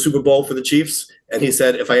you rig the Super Bowl for the Chiefs?" And he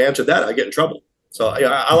said, "If I answered that, I get in trouble." So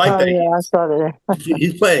yeah, I like Oh that yeah, I saw that.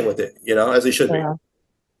 he's playing with it, as he should be. Yeah. Of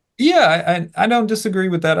Yeah, I don't disagree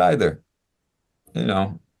with that either. You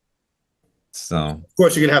know, so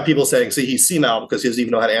course, you're gonna have people saying, "See, he's senile because he doesn't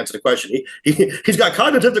even know how to answer the question. He's got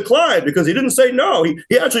cognitive decline because he didn't say no.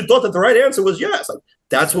 He actually thought that the right answer was yes." Like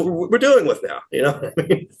that's what we're dealing with now. You know what I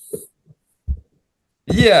mean?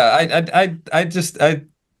 yeah, I just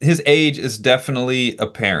his age is definitely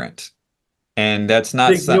apparent, and that's I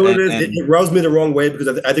not think you know what it is. It, and it rubs me the wrong way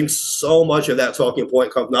because I think so much of that talking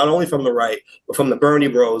point comes not only from the right, but from the Bernie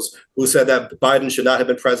Bros, who said that Biden should not have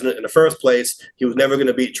been president in the first place. He was never going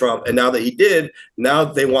to beat Trump, and now that he did, now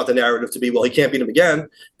they want the narrative to be, well, he can't beat him again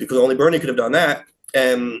because only Bernie could have done that.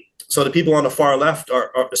 And so the people on the far left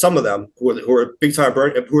are some of them who are big time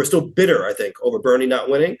Bernie, who are still bitter, I think, over Bernie not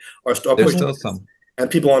winning, are there's pushing, still Mhm. some. and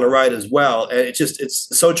people on the right as well. And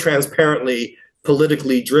it's so transparently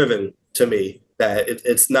politically driven to me that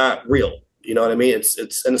it's not real. You know what I mean? And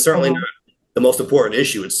it's certainly Mhm. not the most important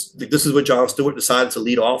issue. This is what Jon Stewart decided to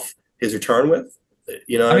lead off his return with.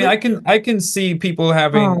 You know what I I mean, mean? I can see people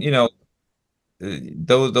having,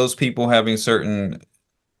 Mhm. those people having certain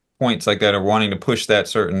points like that or wanting to push that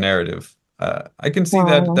certain narrative. I can see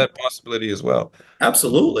Mhm. that possibility as well.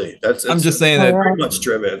 Absolutely. That's I'm it's just saying that very Yeah. much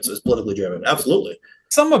driven. It's politically driven. Absolutely.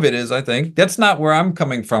 some of it is, I think. That's not where I'm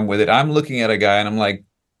coming from with it. I'm looking at a guy and I'm like,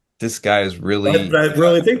 this guy is But really I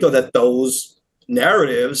really think though that those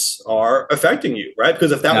narratives are affecting you, right?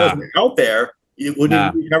 Because if that nah, wasn't out there, it wouldn't nah.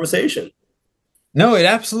 even be a conversation. No, it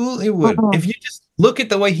absolutely would. Mhm. If you just look at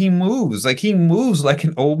the way like he moves like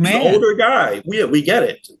an old He's an man. older guy. We get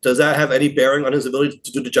it. Does that have any bearing on his ability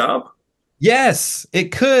to do the job? Yes,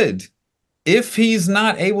 it could. If he's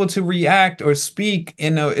not able to react or speak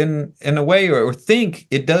in a way or think,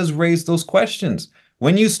 it does raise those questions.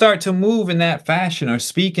 When you start to move in that fashion or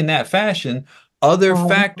speak in that fashion, other Mhm.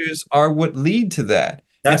 factors are what lead to that.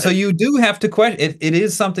 And That so you do have to question it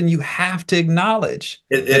is something you have to acknowledge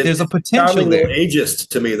that there's a it's sounding potential a there. little ageist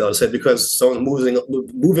to me though. Said because someone's moving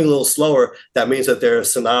a little slower, that means that they're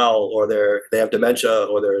senile or they have dementia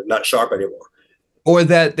or they're not sharp anymore. Or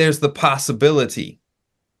that there's the possibility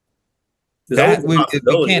There's always that a we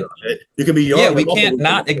possibility. can't, Though. You can be yeah, young we and also. can't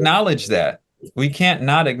not acknowledge that. We can't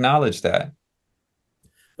not acknowledge that.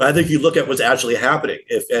 But I think you look at what's actually happening.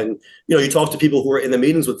 If and you talk to people who are in the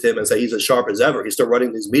meetings with him and say he's as sharp as ever. He's still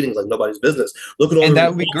running these meetings like nobody's business. Look at all And the that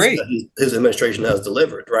would be results great. that his administration has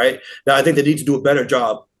delivered. Right now, I think they need to do a better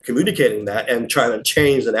job communicating that and trying to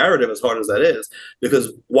change the narrative as hard as that is.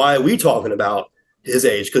 Because why are we talking about his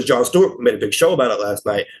age? Because Jon Stewart made a big show about it last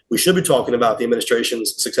night. We should be talking about the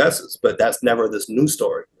administration's successes, but that's never this news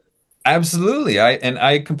story. Absolutely.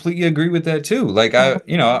 I completely agree with that too. Like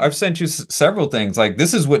I've sent you several things. Like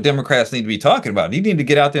this is what Democrats need to be talking about. He need to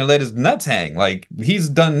get out there and let his nuts hang. Like he's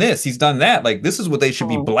done this, he's done that. Like this is what they should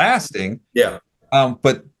be Mhm. blasting. Yeah.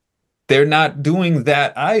 But they're not doing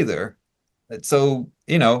that either. So,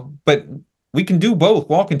 but we can do both,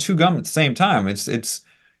 walk and chew gum at the same time. It's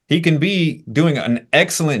he can be doing an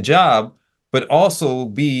excellent job, but also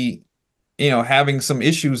be having some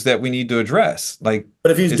issues that we need to address. Like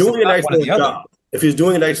But if he's it's doing an not one or the excellent other. job, if he's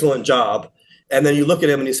doing an excellent job, and then you look at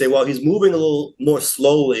him and you say, well, he's moving a little more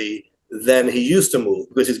slowly than he used to move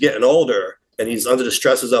because he's getting older and he's under the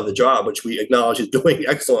stresses of the job, which we acknowledge he's doing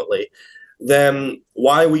excellently, then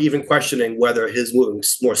why are we even questioning whether his moving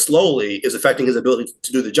more slowly is affecting his ability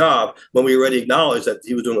to do the job when we already acknowledge that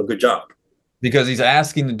he was doing a good job? because he's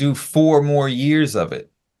asking to do 4 more years of it.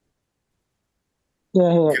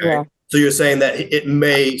 Yeah. So you're saying that it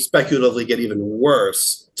may speculatively get even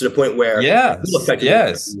worse to the point where it will Yes, affect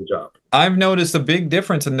yes. the job. I've noticed a big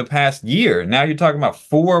difference in the past year. Now you're talking about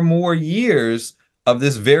 4 more years of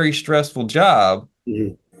this very stressful job.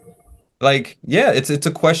 Mhm. Like, yeah, it's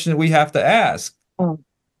a question that we have to ask. Mm.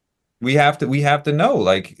 We have to know.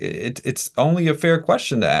 Like, it's only a fair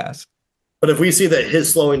question to ask. But if we see that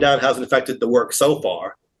his slowing down hasn't affected the work so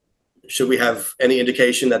far, should we have any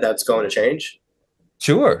indication that that's going to change?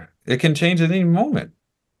 Sure, it can change at any moment.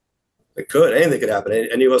 It could. Anything could happen.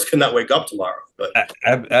 Any of us could not wake up tomorrow. But don't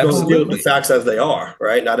deal with Absolutely. the facts as they are,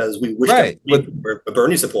 right? Not as we wish Right. them to be. We're a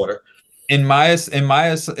Bernie supporter. In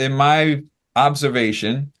my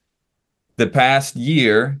observation, the past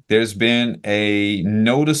year, there's been a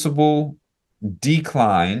noticeable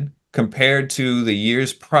decline compared to the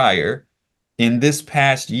years prior in this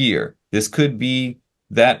past year. This could be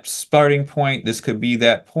that starting point. This could be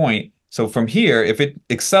that point. So from here, if it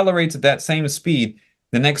accelerates at that same speed,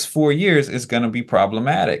 the next 4 years is going to be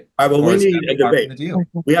problematic. All right, well, Or we it's need gonna a be hard debate. to deal.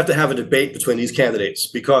 We have to have a debate between these candidates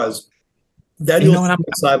because then You you'll know what see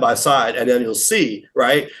them side by side, and then you'll see,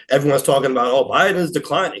 right? Everyone's talking about, oh, Biden is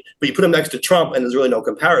declining, but you put him next to Trump, and there's really no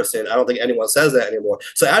comparison. I don't think anyone says that anymore.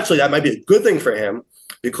 So actually, that might be a good thing for him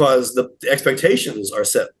because the expectations are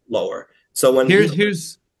set lower. So when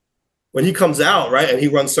he comes out, right, and he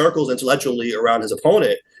runs circles intellectually around his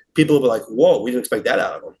opponent, people will be like, whoa, we didn't expect that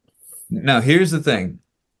out of him. Now, here's the thing.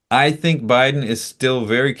 I think Biden is still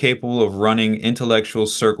very capable of running intellectual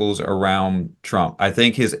circles around Trump. I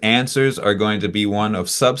think his answers are going to be one of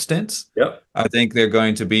substance. Yep. I think they're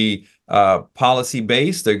going to be policy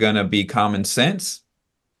based. They're going to be common sense.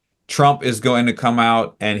 Trump is going to come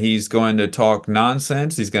out and he's going to talk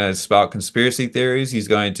nonsense. He's going to spout conspiracy theories. He's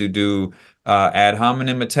going to do ad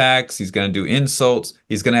hominem attacks. He's going to do insults.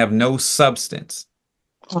 He's going to have no substance.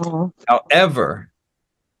 However,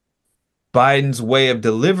 Biden's way of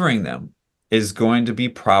delivering them is going to be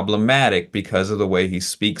problematic because of the way he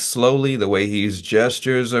speaks slowly, the way his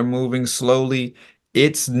gestures are moving slowly.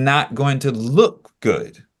 It's not going to look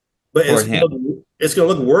good But for him. It's going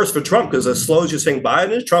to look worse for Trump because as slow as you're saying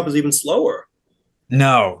Biden is, Trump is even slower.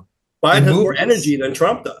 No. Biden has more energy than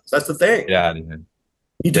Trump does. That's the thing. Get out of here.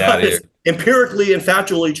 He does. It's empirically and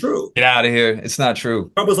factually true. Get out of here. It's not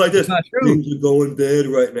true. Trump was like this. It's not true. Things are going bad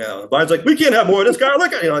right now. Biden's like, we can't have more of this guy.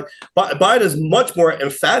 Look at Biden is much more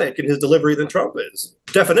emphatic in his delivery than Trump is.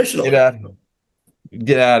 Definitionally.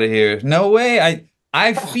 Get out of here. No way.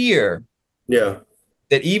 I fear that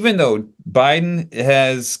even though Biden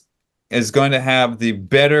is going to have the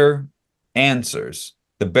better answers,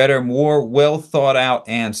 the better, more well thought out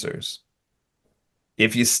answers,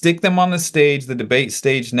 if you stick them on the stage, the debate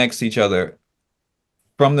stage next to each other,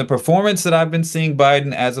 from the performance that I've been seeing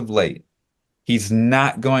Biden as of late, he's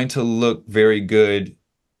not going to look very good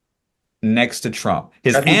next to Trump.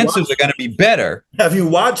 His answers are going to be better. Have you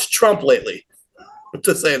watched Trump lately?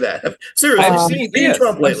 To say that. Seriously, I've seen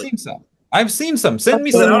Trump lately. I've seen some. Send me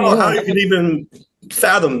some. I don't know how you can even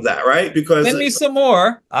fathom that, right? Because send me some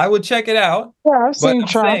more. I would check it out. Yeah, I've seen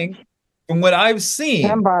Trump. From what I've seen,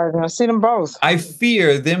 and Biden, I've seen them both. I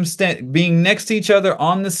fear them being next to each other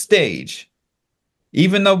on the stage,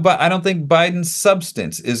 even though I don't think Biden's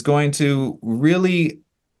substance is going to really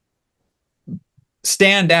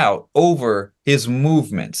stand out over his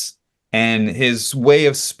movements and his way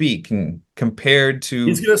of speaking compared to.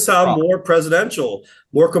 He's going to sound more presidential,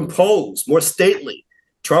 more composed, more stately.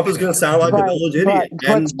 Trump is going to sound like a village idiot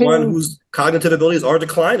and one whose cognitive abilities are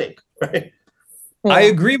declining, right? Yeah. I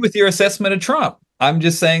agree with your assessment of Trump. I'm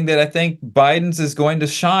just saying that I think Biden's is going to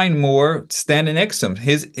shine more standing next to him.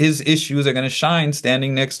 His issues are going to shine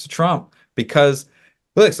standing next to Trump because,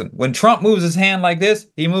 listen, when Trump moves his hand like this,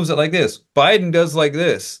 he moves it like this. Biden does like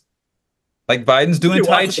this. Like Biden's doing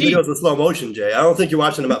Tai Chi. Videos in slow motion, Jay. I don't think you're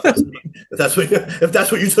watching them about if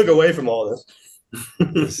that's what you took away from all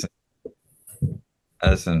this.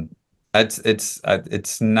 Listen,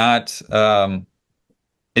 it's not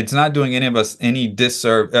doing any of us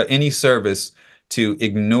any service to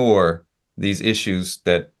ignore these issues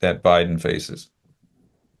that Biden faces.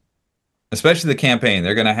 Especially the campaign.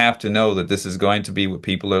 They're going to have to know that this is going to be what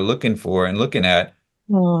people are looking for and looking at.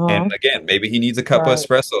 And again, maybe he needs a cup of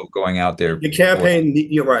espresso going out there. The campaign,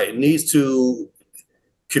 you're right, needs to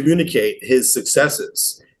communicate his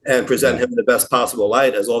successes and present him in the best possible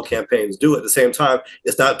light, as all campaigns do. At the same time,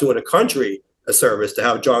 it's not doing a country a service to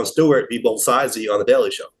have Jon Stewart be both sides of you on the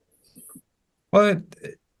Daily Show. Well,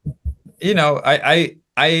 you know, I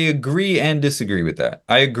agree and disagree with that.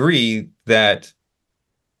 I agree that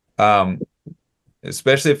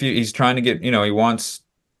especially if he's trying to get,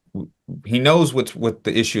 he knows what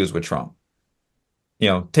the issue is with Trump.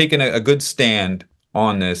 Taking a good stand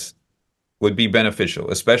on this would be beneficial,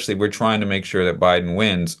 especially we're trying to make sure that Biden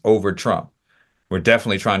wins over Trump. We're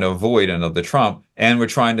definitely trying to avoid another Trump, and we're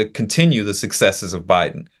trying to continue the successes of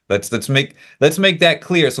Biden. Let's make that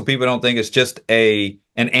clear so people don't think it's just an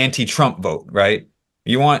anti-Trump vote, right?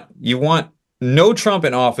 You want no Trump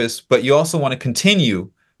in office, but you also want to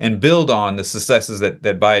continue and build on the successes that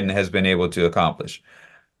Biden has been able to accomplish.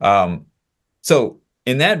 So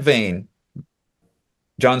in that vein,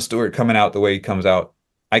 Jon Stewart coming out the way he comes out,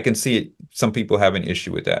 I can see it. Some people have an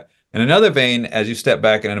issue with that. In another vein, as you step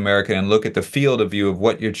back in America and look at the field of view of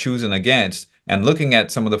what you're choosing against and looking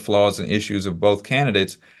at some of the flaws and issues of both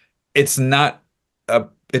candidates, it's not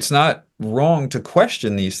wrong to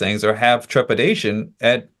question these things or have trepidation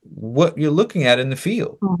at what you're looking at in the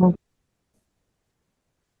field. Mhm.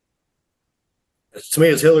 To me,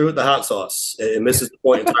 it's Hillary with the hot sauce. It misses the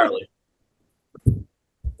point entirely.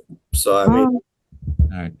 So, I mean,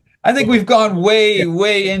 all right. I think we've gone way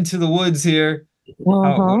into the woods here.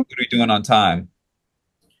 What are we doing on time?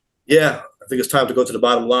 yeah, I think it's time to go to the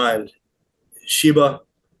bottom line. Sheba,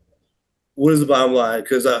 what is the bottom line?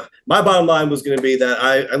 Because my bottom line was going to be that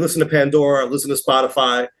I listen to Pandora, I listen to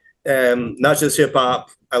Spotify, and not just hip hop.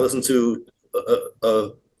 I listen to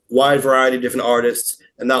a wide variety of different artists,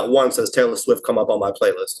 and not once has Taylor Swift come up on my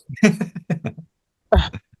playlist.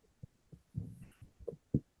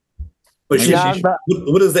 But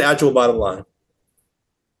what is the actual bottom line?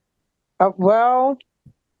 Well,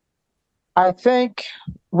 I think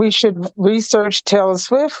we should research Taylor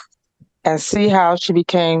Swift and see how she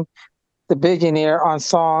became the billionaire on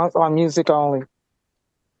music only.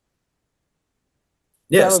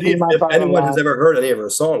 Yeah, That would see be my if bottom anyone has line. ever heard any of her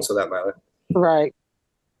songs, for that matter. Right.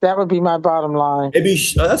 That would be my bottom line. Maybe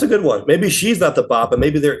that's a good one. Maybe she's not the bot, but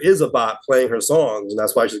maybe there is a bot playing her songs, and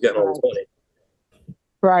that's why she's getting all this money.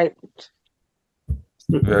 Right.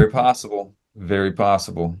 Very possible. Very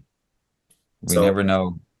possible. We never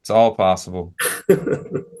know. It's all possible.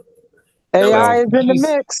 AI is in the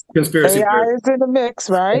mix. Conspiracy AI theory. is in the mix,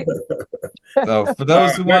 right? So for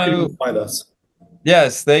those who want to find us,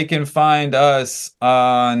 yes, they can find us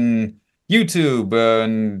on YouTube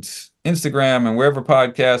and Instagram and wherever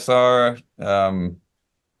podcasts are.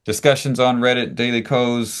 Discussions on Reddit, Daily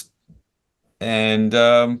Co's, and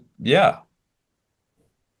yeah.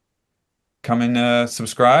 Come and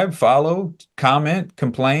subscribe, follow, comment,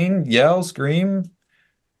 complain, yell, scream,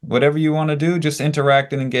 whatever you want to do. Just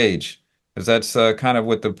interact and engage, because that's kind of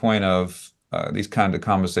what the point of these kind of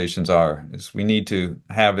conversations are. Is we need to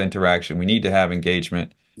have interaction, we need to have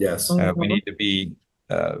engagement. yes. We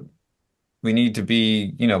need to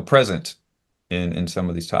be, present in some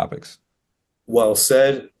of these topics. Well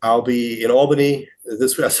said. I'll be in Albany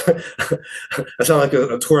this week. I sound like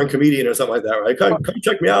a touring comedian or something like that, right? Come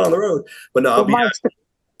check me out on the road. But no,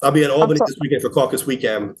 I'll be at Albany this weekend for Caucus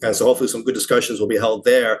Weekend, and so hopefully some good discussions will be held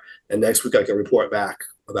there. And next week I can report back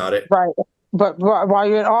about it. Right. But while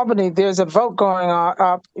you're in Albany, there's a vote going on.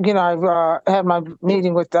 I've had my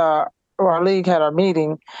meeting with our league had our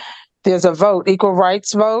meeting. There's a vote, equal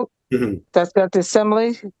rights vote. Mm-hmm. That's at the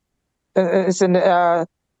assembly. It's in the.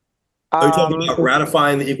 Are you talking about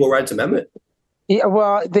ratifying the Equal Rights Amendment? Yeah,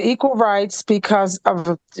 well, the equal rights, because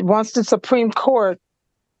of once the Supreme Court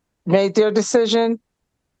made their decision,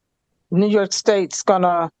 New York State's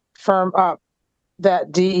gonna firm up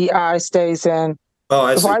that DEI stays in. Oh,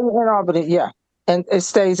 I see. While you're in Albany, yeah, and it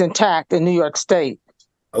stays intact in New York State.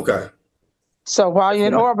 Okay. So while you're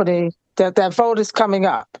in Albany, that vote is coming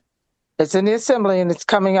up. It's in the assembly and it's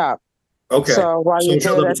coming up. Okay. So while you're I'm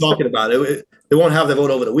sure they'll be talking about it. They won't have the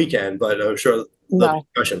vote over the weekend, but I'm sure there'll be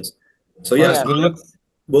discussions. So yes,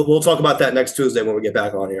 we'll talk about that next Tuesday when we get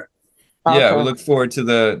back on here. Yeah, we look forward to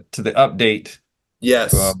the update.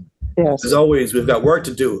 Yes. Yes. As always, we've got work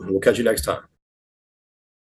to do. We'll catch you next time.